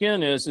your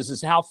skin is, this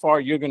is how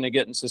far you're going to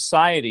get in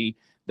society.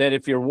 That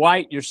if you're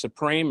white, you're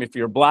supreme. If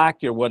you're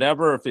black, you're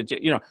whatever. If it's,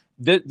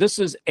 this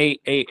is a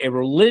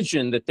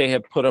religion that they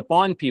have put up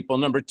on people.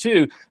 Number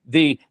two,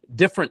 the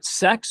different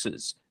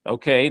sexes.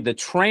 Okay, the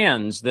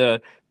trans,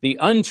 the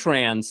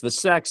untrans, the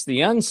sex,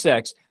 the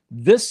unsex.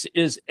 This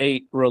is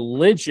a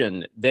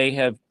religion they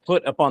have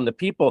put upon the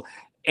people.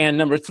 And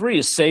number three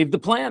is save the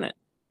planet.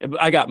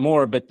 I got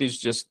more, but these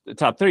just the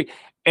top three.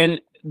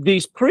 And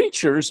these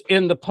preachers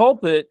in the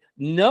pulpit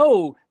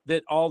know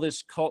that all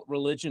this cult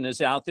religion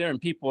is out there and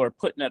people are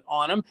putting it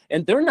on them,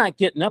 and they're not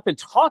getting up and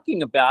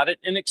talking about it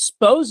and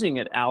exposing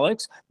it,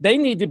 Alex. They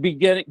need to be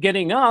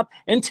getting up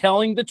and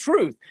telling the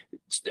truth.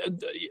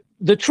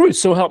 The truth,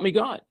 so help me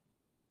God.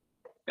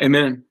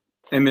 Amen.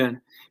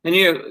 Amen. And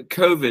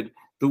COVID,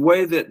 the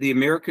way that the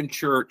American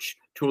church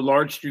to a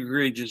large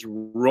degree just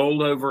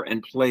rolled over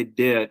and played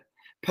dead.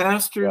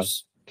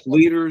 Pastors,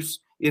 leaders,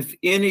 if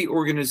any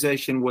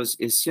organization was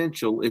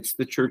essential, it's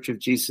the Church of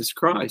Jesus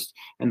Christ.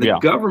 And the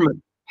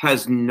government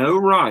has no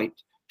right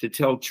to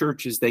tell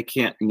churches they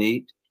can't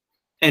meet.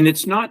 And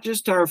it's not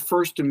just our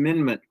First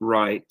Amendment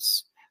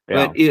rights,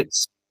 but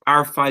it's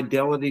our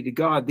fidelity to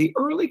God. The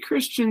early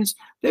Christians,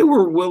 they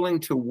were willing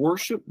to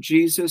worship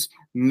Jesus,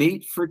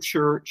 meet for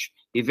church,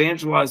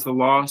 evangelize the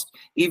lost,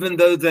 even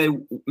though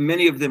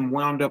many of them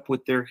wound up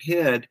with their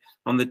head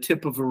on the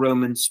tip of a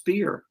Roman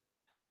spear.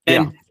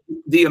 And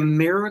the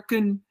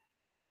American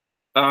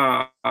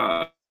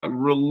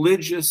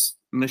religious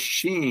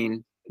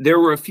machine, there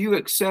were a few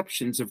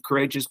exceptions of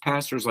courageous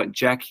pastors like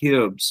Jack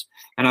Hibbs.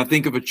 And I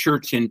think of a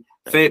church in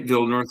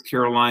Fayetteville, North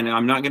Carolina.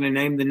 I'm not going to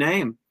name the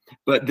name,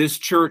 but this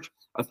church,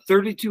 a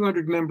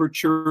 3,200 member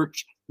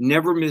church,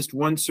 never missed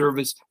one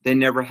service. They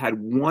never had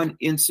one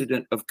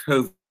incident of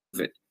COVID.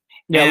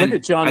 Yeah, look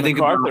at John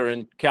MacArthur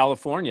in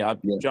California.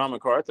 John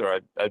MacArthur,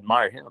 I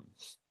admire him.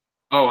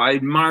 Oh, I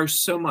admire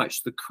so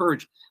much the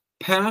courage.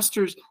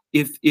 Pastors,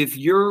 if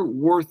you're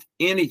worth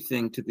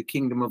anything to the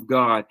kingdom of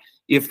God,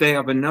 if they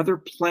have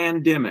another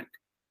pandemic,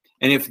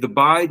 and if the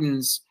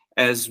Bidens,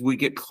 as we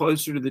get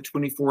closer to the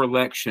 24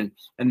 election,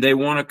 and they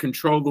want to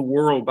control the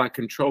world by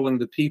controlling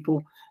the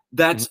people,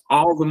 that's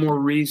all the more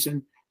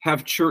reason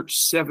have church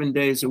 7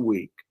 days a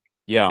week.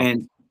 Yeah.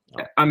 And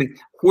I mean,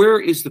 where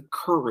is the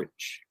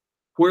courage?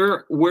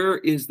 Where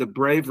is the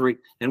bravery,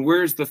 and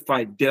where's the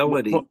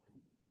fidelity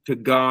to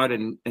God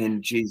and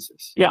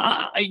Jesus? Yeah,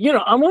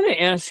 I want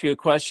to ask you a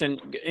question,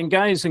 and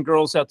guys and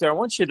girls out there, I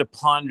want you to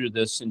ponder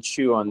this and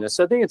chew on this.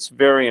 I think it's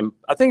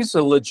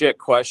a legit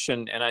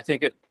question, and I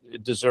think it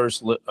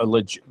deserves a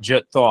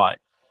legit thought.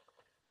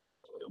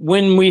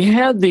 When we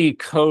had the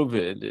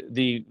COVID,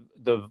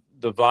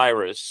 the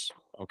virus,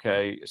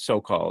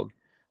 so-called,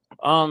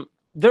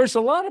 there's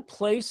a lot of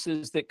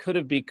places that could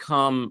have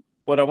become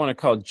what I want to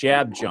call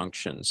jab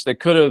junctions that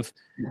could have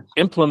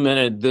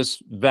implemented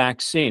this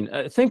vaccine.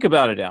 Think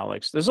about it,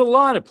 Alex. There's a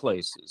lot of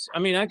places. I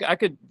mean, I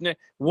could.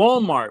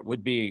 Walmart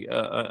would be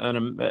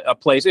a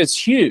place. It's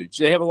huge.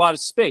 They have a lot of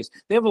space.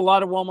 They have a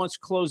lot of Walmarts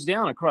closed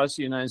down across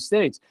the United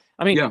States.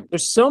 I mean,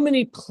 there's so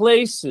many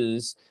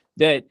places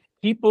that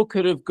people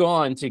could have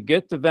gone to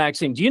get the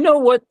vaccine. Do you know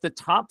what the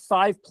top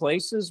 5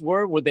 places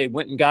were where they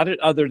went and got it,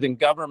 other than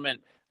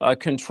government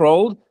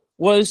controlled?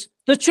 Was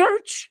the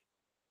church.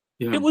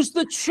 Yeah. It was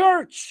the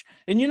church.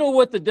 And you know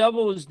what the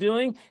devil was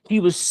doing?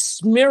 He was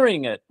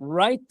smearing it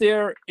right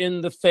there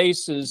in the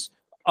faces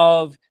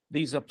of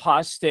these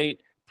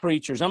apostate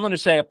preachers. I'm going to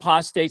say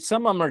apostate.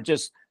 Some of them are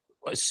just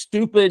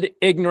stupid,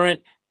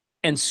 ignorant,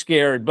 and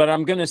scared. But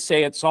I'm going to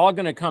say it's all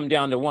going to come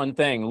down to one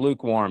thing: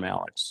 lukewarm,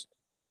 Alex.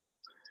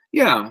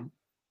 Yeah.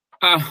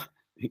 I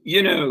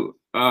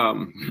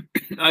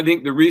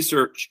think the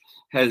research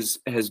has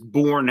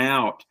borne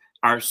out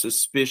our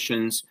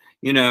suspicions.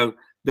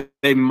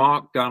 They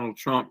mocked Donald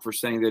Trump for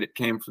saying that it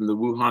came from the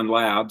Wuhan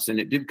labs, and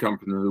it did come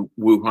from the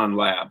Wuhan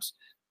labs.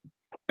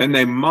 And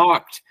they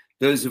mocked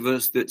those of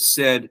us that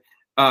said,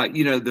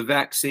 the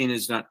vaccine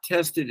is not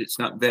tested, it's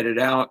not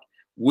vetted out,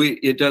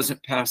 it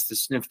doesn't pass the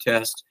sniff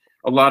test.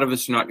 A lot of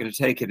us are not going to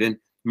take it. And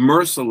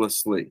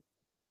mercilessly,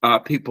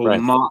 people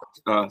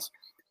mocked us.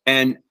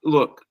 And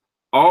look,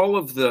 all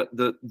of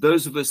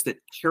those of us that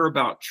care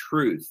about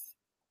truth,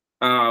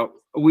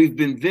 we've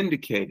been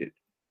vindicated.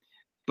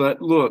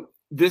 But look,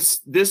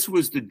 this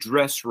was the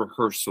dress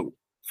rehearsal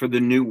for the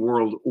New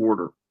World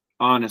Order,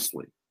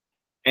 honestly.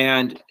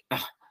 And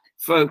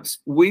folks,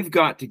 we've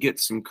got to get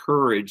some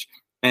courage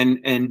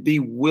and be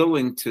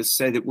willing to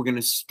say that we're going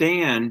to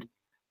stand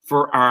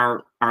for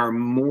our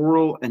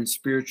moral and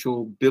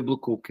spiritual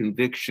biblical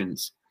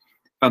convictions.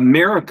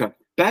 America,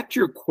 back to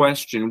your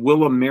question,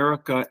 will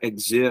America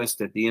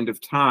exist at the end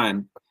of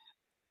time?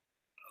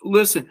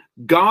 Listen,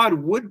 God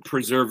would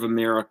preserve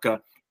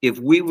America if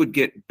we would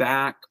get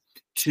back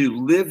to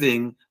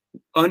living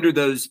under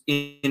those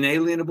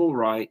inalienable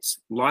rights,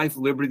 life,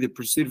 liberty, the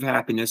pursuit of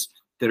happiness,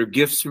 that are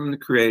gifts from the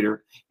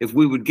Creator, if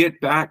we would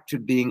get back to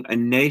being a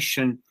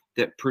nation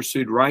that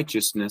pursued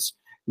righteousness.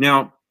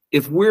 Now,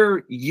 if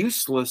we're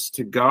useless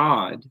to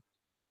God,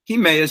 He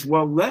may as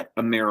well let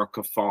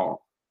America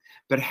fall.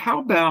 But how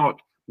about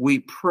we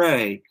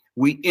pray,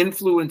 we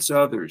influence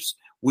others,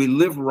 we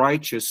live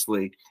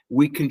righteously,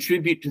 we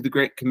contribute to the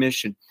Great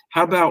Commission?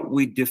 How about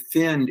we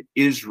defend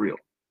Israel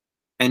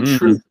and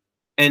truth?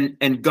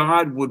 And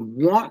God would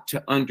want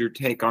to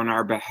undertake on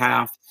our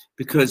behalf,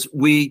 because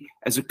we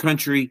as a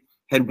country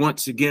had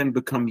once again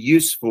become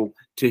useful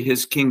to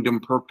His kingdom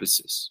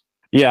purposes.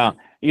 Yeah.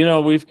 You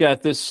know, we've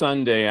got this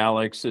Sunday,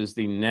 Alex, is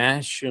the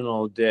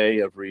National Day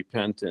of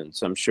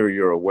Repentance. I'm sure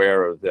you're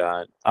aware of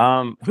that.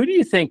 Who do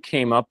you think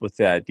came up with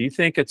that? Do you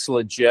think it's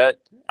legit?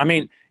 I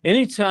mean,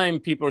 anytime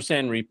people are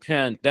saying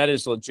repent, that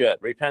is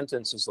legit.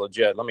 Repentance is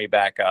legit. Let me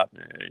back up.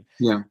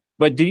 Yeah.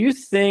 But do you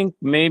think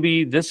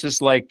maybe this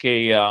is like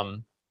a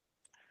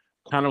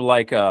kind of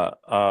like a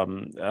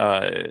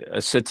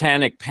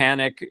satanic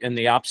panic in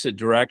the opposite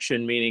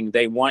direction, meaning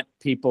they want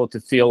people to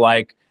feel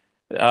like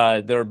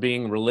they're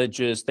being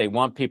religious, they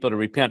want people to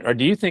repent? Or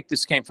do you think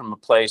this came from a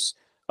place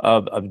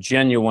of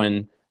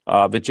genuine,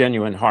 the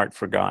genuine heart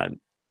for God?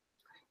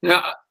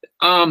 Now,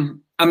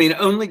 I mean,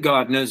 only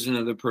God knows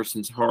another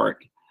person's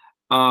heart.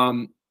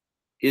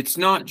 It's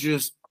not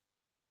just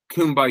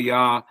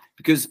kumbaya,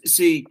 because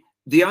see,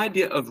 the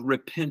idea of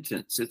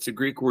repentance, it's a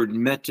Greek word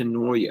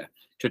metanoia,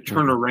 to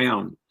turn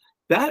around.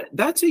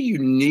 That's a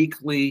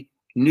uniquely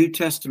New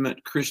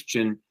Testament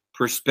Christian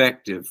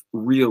perspective,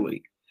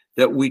 really,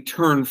 that we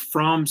turn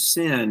from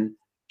sin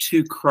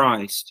to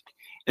Christ.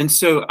 And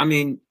so, I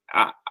mean,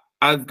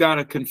 I've got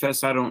to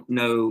confess, I don't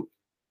know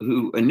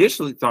who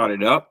initially thought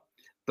it up,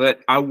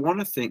 but I want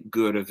to think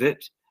good of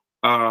it.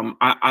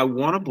 I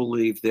want to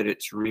believe that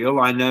it's real.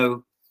 I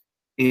know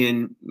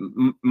in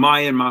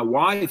my and my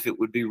wife, it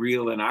would be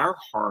real in our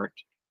heart.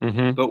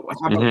 But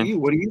how about you?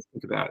 What do you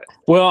think about it?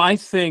 Well, I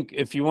think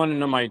if you want to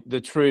know the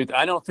truth,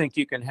 I don't think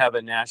you can have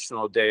a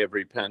national day of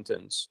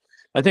repentance.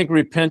 I think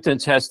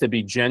repentance has to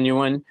be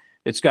genuine.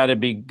 It's got to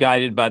be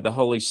guided by the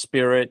Holy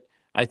Spirit.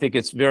 I think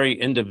it's very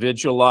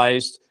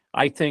individualized.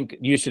 I think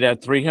you should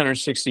have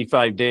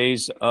 365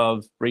 days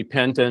of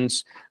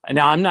repentance.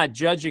 Now, I'm not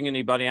judging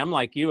anybody. I'm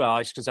like you,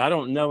 Alex, because I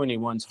don't know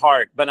anyone's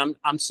heart, but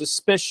I'm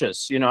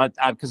suspicious, you know,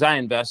 because I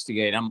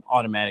investigate. I'm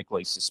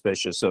automatically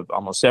suspicious of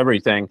almost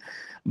everything.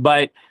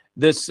 But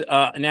this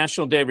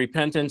National Day of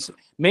Repentance,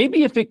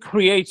 maybe if it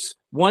creates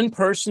one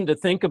person to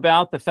think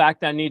about the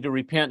fact that I need to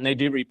repent, and they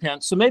do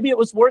repent, so maybe it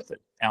was worth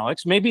it,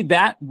 Alex. Maybe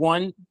that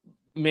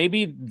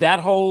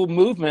whole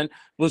movement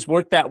was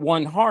worth that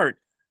one heart.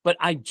 But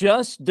I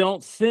just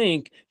don't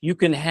think you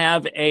can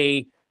have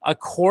a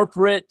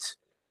corporate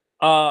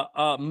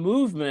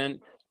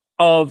movement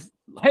of,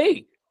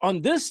 hey,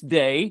 on this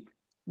day,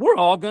 we're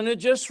all going to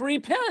just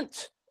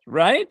repent,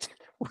 right?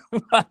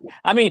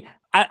 I mean,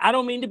 I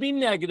don't mean to be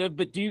negative,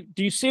 but do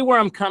you see where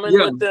I'm coming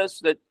with this?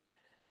 That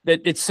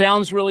it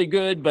sounds really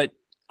good, but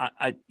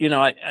I'm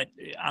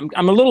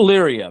a little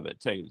leery of it,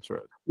 to tell you the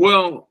truth.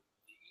 Well,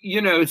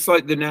 you know, it's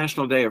like the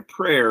National Day of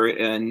Prayer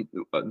and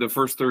the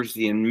first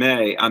Thursday in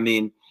May. I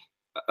mean,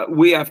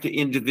 we have to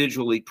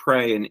individually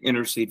pray and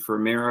intercede for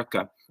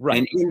America, right?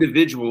 And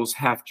individuals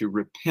have to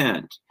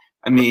repent.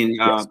 I mean,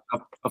 yes.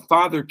 A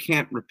father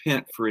can't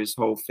repent for his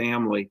whole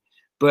family,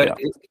 but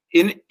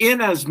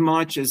in as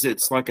much as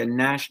it's like a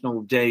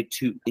national day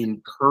to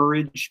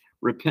encourage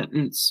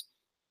repentance,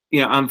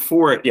 you know, I'm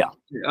for it. Yeah.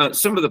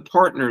 Some of the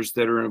partners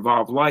that are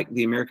involved, like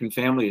the American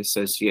Family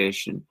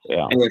Association,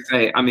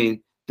 AFA, I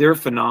mean, they're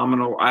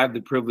phenomenal. I have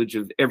the privilege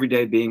of every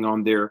day being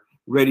on their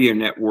radio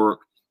network.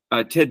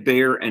 Ted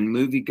Baer and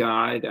Movie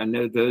Guide, I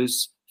know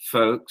those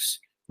folks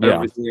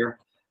over there.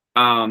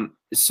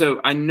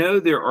 So I know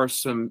there are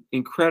some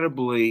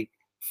incredibly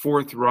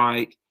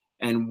forthright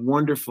and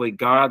wonderfully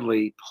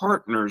godly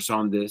partners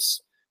on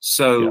this.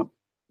 So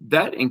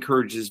that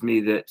encourages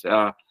me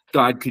that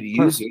God could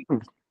use it.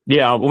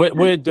 Yeah, what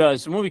it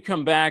does. And when we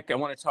come back, I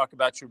want to talk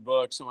about your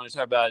books. I want to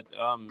talk about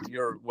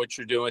what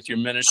you're doing with your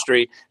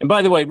ministry. And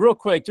by the way, real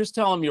quick, just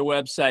tell them your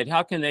website.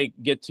 How can they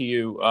get to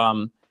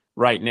you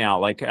right now?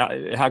 Like,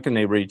 how can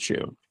they reach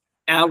you?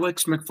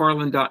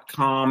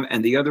 AlexMcFarland.com,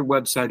 and the other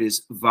website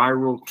is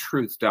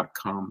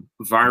viraltruth.com.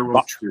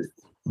 Viral Truth.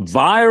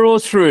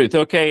 Viral Truth.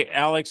 Okay,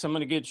 Alex, I'm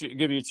going to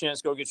give you a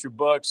chance to go get your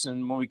books,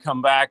 and when we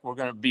come back, we're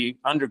going to be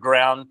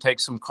underground, take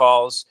some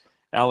calls.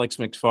 Alex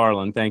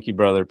McFarland, thank you,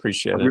 brother.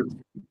 Appreciate it.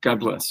 God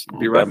bless.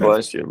 Be right back. God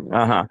bless you.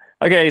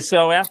 Okay,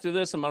 so after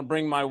this, I'm going to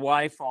bring my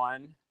wife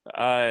on.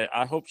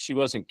 I hope she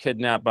wasn't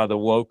kidnapped by the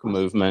woke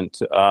movement.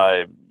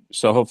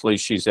 So hopefully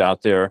she's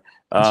out there.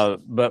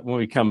 But when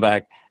we come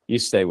back, you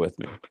stay with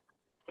me.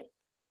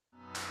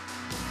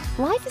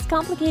 Life is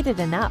complicated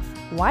enough.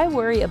 Why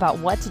worry about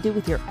what to do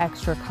with your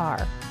extra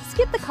car?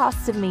 Skip the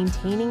costs of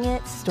maintaining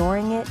it,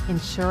 storing it,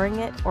 insuring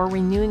it, or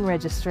renewing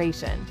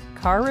registration.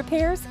 Car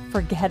repairs?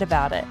 Forget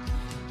about it.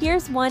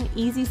 Here's one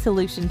easy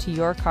solution to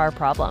your car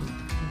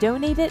problem.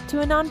 Donate it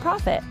to a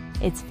nonprofit.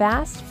 It's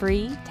fast,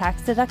 free,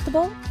 tax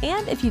deductible,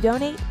 and if you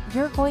donate,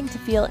 you're going to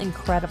feel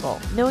incredible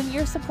knowing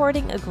you're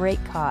supporting a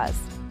great cause.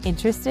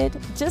 Interested?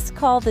 Just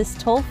call this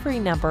toll-free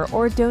number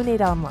or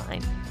donate online.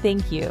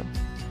 Thank you.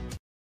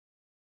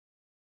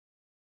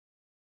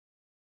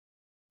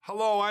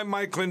 Hello, I'm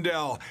Mike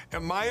Lindell,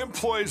 and my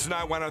employees and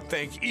I want to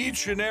thank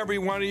each and every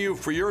one of you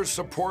for your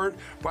support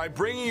by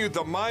bringing you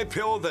the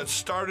MyPillow that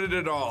started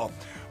it all.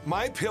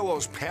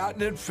 MyPillow's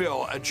patented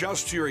fill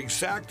adjusts to your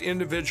exact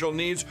individual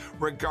needs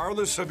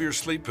regardless of your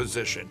sleep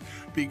position.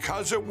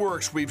 Because it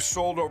works, we've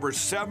sold over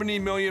 70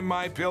 million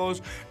My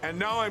Pillows, and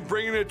now I'm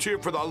bringing it to you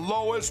for the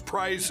lowest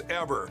price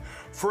ever.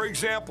 For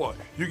example,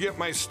 you get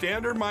my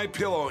standard My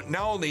Pillow,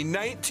 now only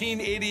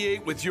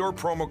 $19.88 with your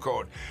promo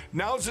code.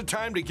 Now's the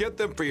time to get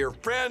them for your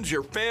friends,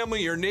 your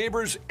family, your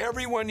neighbors,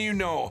 everyone you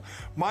know.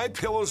 My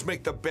Pillows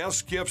make the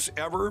best gifts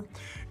ever.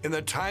 In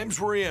the times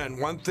we're in,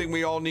 one thing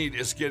we all need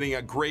is getting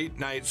a great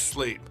night's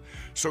sleep.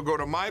 So go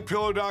to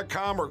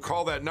mypillow.com or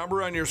call that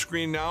number on your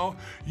screen now.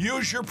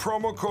 Use your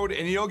promo code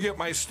and you'll get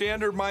my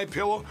standard My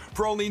Pillow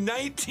for only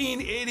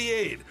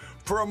 $19.88.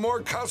 For a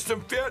more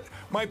custom fit,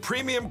 my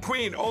Premium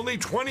Queen, only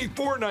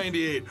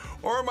 $24.98.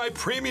 Or my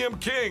Premium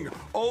King,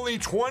 only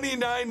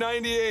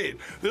 $29.98.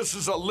 This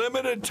is a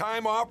limited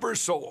time offer,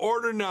 so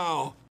order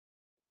now.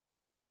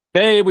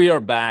 Hey, we are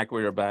back.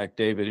 We are back.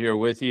 David here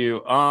with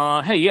you.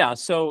 Hey, yeah.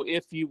 So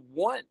if you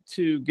want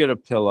to get a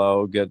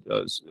pillow,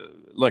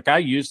 look. I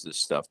use this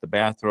stuff: the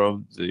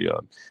bathrobe,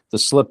 the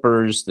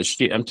slippers, the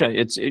sheet. I'm telling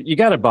you, you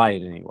got to buy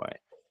it anyway.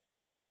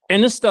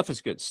 And this stuff is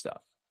good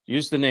stuff.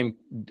 Use the name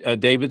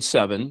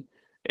David7,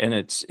 and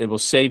it will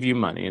save you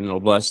money and it'll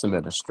bless the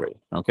ministry.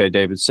 Okay,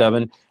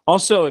 David7.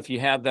 Also, if you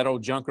have that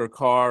old junker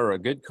car or a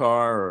good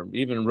car or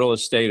even real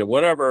estate or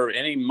whatever,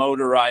 any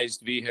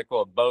motorized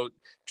vehicle, a boat,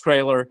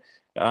 trailer.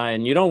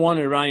 And you don't want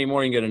it around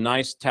anymore, you can get a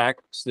nice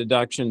tax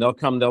deduction. They'll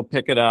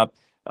pick it up,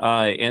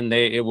 and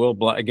it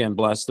will, again,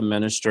 bless the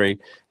ministry.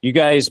 You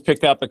guys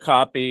pick up a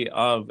copy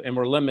of, and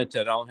we're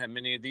limited, I don't have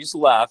many of these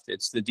left.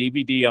 It's the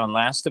DVD on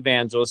Last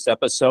Evangelist,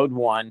 Episode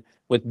 1,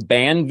 with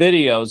banned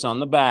videos on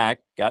the back.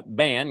 Got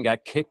banned,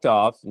 got kicked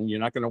off, and you're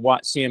not going to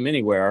see them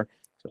anywhere.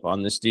 So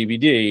on this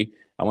DVD,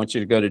 I want you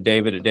to go to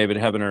David at David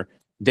Heavener,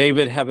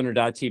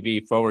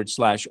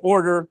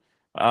 davidheavener.tv/order.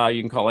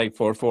 You can call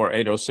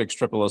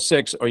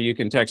 844-806-0006, or you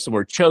can text the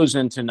word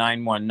chosen to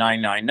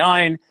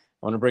 91999. I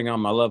want to bring on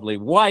my lovely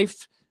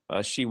wife.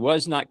 She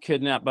was not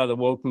kidnapped by the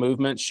woke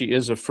movement. She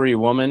is a free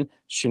woman.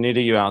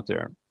 Shanita, you out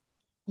there?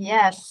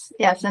 Yes.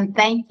 And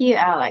thank you,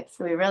 Alex.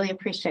 We really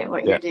appreciate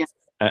what you're doing.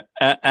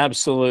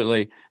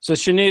 Absolutely. So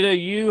Shanita,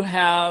 you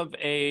have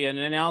an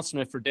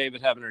announcement for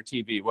David Heavener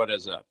TV. What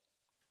is it?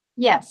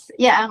 Yes.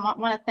 Yeah, I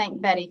want to thank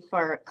Betty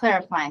for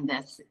clarifying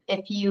this.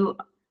 If you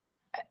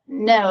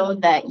know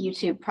that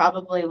YouTube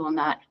probably will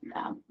not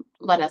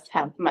let us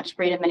have much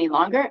freedom any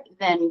longer,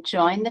 then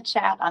join the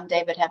chat on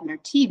David Heavener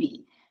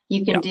TV.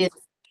 You can do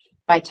this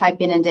by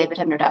typing in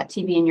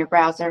davidheavener.tv in your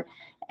browser,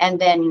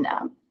 and then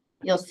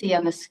you'll see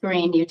on the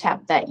screen, you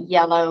tap that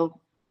yellow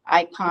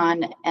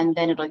icon, and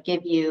then it'll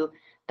give you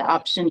the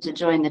option to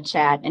join the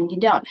chat. And you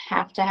don't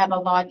have to have a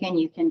login.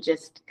 You can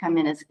just come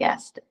in as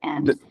guest,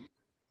 and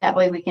that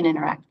way we can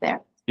interact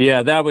there.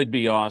 Yeah, that would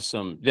be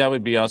awesome. That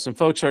would be awesome.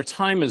 Folks, our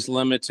time is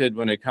limited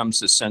when it comes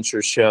to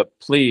censorship.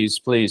 Please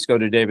go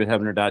to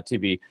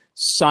davidheavener.tv.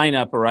 Sign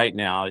up right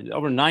now.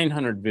 Over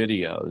 900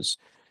 videos.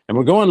 And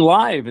we're going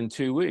live in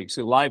 2 weeks,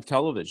 live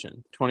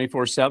television,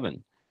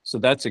 24/7. So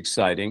that's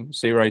exciting.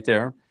 See right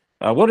there?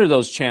 What are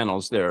those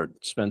channels there,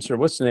 Spencer?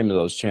 What's the name of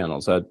those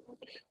channels? What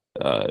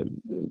is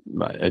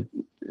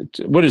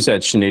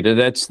that, Shanita?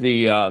 That's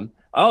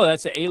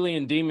that's the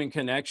Alien Demon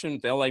Connection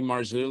with L.A.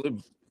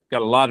 Marzulli.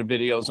 Got a lot of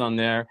videos on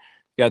there.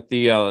 Got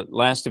the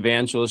Last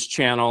Evangelist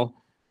channel.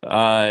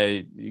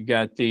 You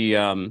got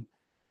the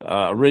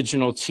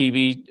original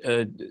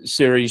TV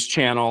series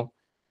channel,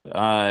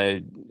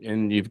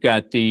 and you've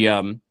got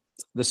the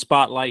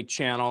Spotlight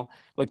channel.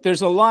 Look,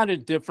 there's a lot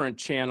of different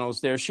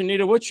channels there.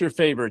 Shanita, what's your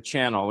favorite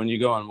channel when you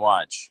go and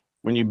watch?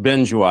 When you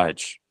binge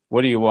watch,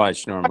 what do you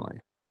watch normally?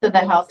 The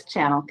Health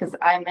channel, because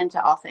I'm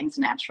into all things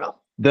natural.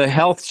 The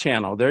Health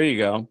channel. There you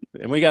go.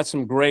 And we got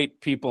some great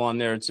people on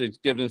there. It's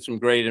giving some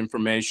great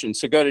information.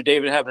 So go to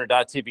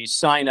davidheavener.tv,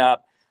 sign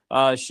up.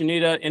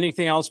 Shanita,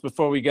 anything else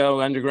before we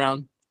go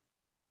underground?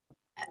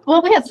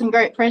 Well, we had some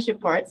great praise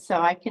reports, so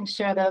I can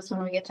share those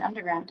when we get to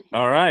underground.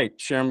 All right.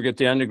 Share them, get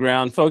the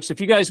underground. Folks, if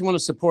you guys want to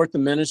support the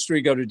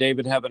ministry, go to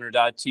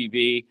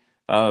davidheavener.tv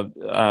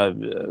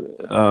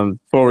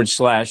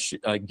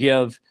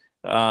 /give.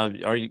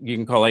 Or you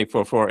can call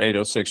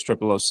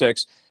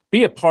 844-806-0006.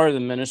 Be a part of the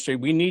ministry.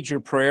 We need your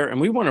prayer,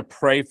 and we want to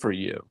pray for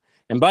you.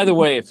 And by the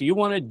way, if you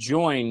want to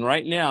join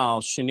right now,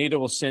 Shanita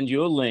will send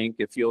you a link.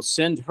 If you'll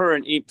send her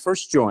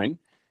first join,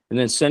 and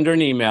then send her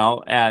an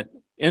email at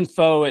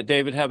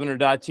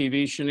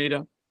info@davidheavener.tv,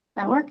 Shanita.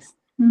 That works.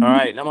 All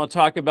right. And I'm going to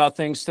talk about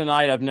things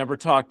tonight I've never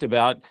talked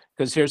about,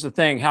 because here's the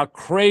thing. How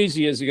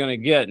crazy is it going to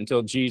get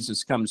until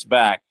Jesus comes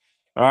back?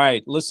 All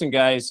right. Listen,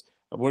 guys,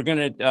 we're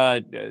going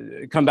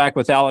to come back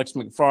with Alex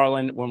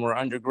McFarland when we're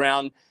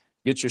underground.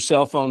 Get your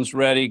cell phones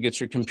ready.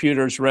 Get your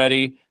computers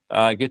ready.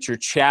 Get your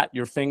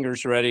your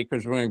fingers ready,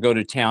 because we're going to go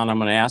to town. I'm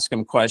going to ask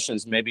him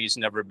questions. Maybe he's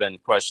never been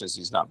questions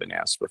he's not been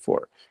asked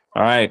before.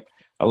 All right.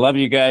 I love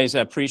you guys.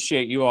 I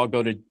appreciate you all.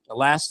 Go to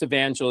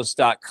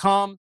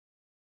lastevangelist.com.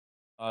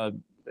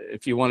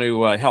 If you want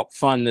to help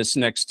fund this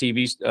next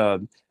TV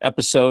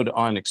episode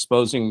on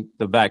exposing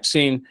the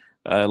vaccine,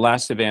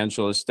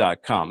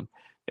 lastevangelist.com.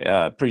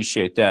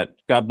 Appreciate that.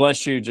 God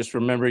bless you. Just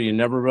remember, you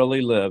never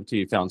really lived till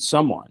you found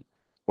someone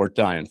worth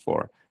dying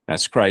for.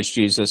 That's Christ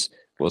Jesus.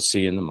 We'll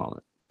see you in the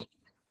moment.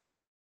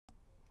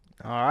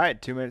 All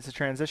right, 2 minutes of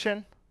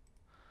transition.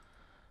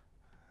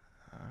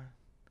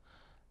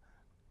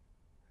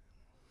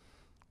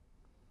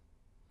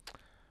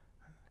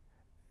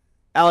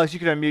 Alex, you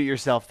can unmute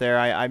yourself there.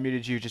 I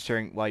muted you just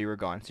while you were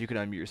gone, so you can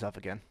unmute yourself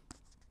again.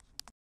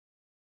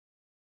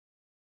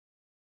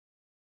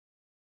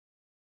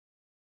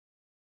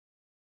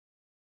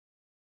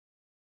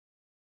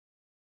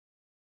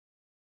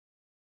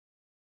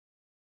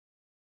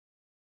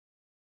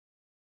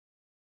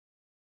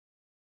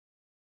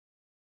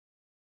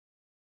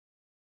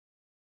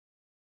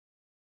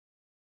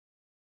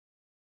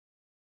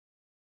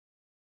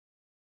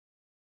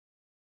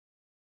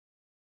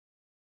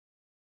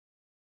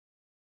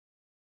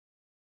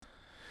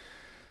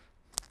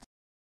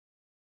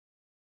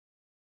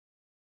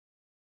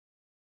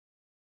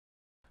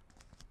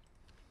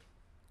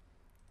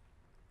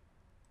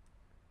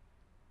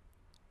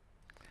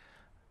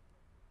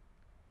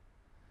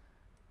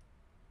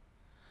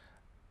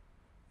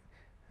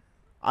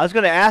 I was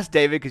going to ask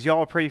David because y'all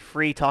were pretty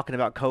free talking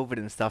about COVID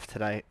and stuff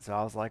tonight, so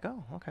I was like,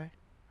 oh, okay.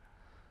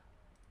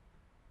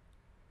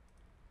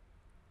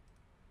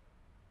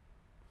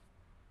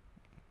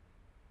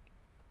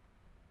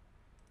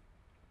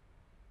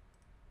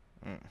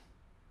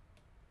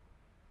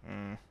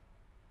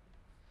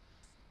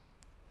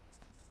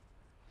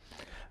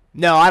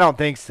 No, I don't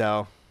think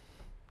so.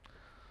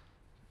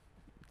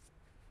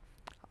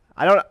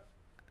 I don't.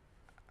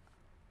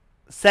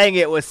 Saying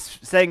it was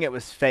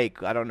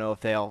fake. I don't know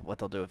if what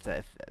they'll do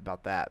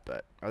about that,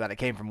 but or that it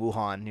came from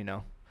Wuhan. You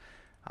know,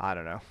 I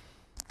don't know.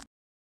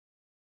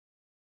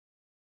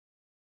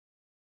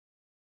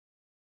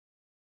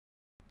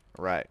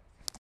 Right.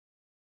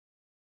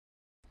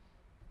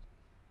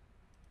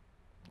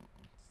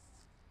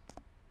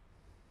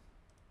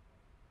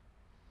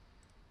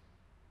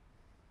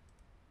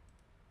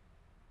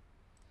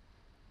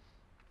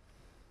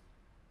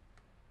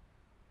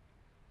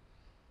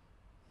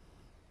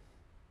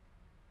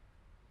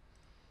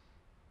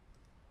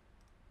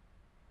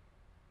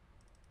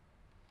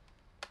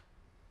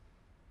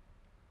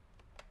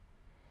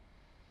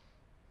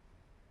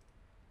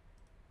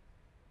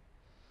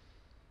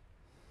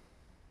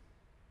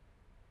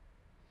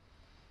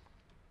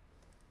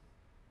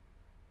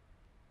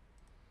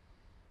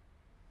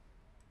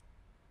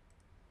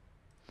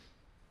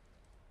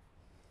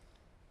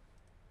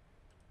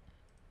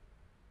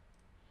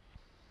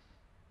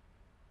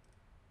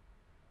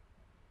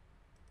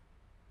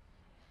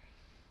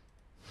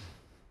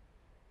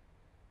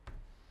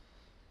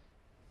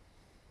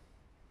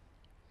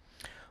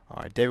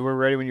 All right, David, we're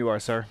ready when you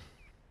are, sir.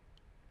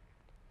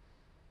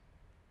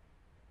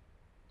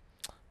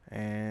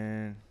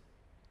 And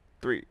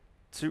 3,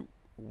 2,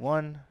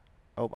 1.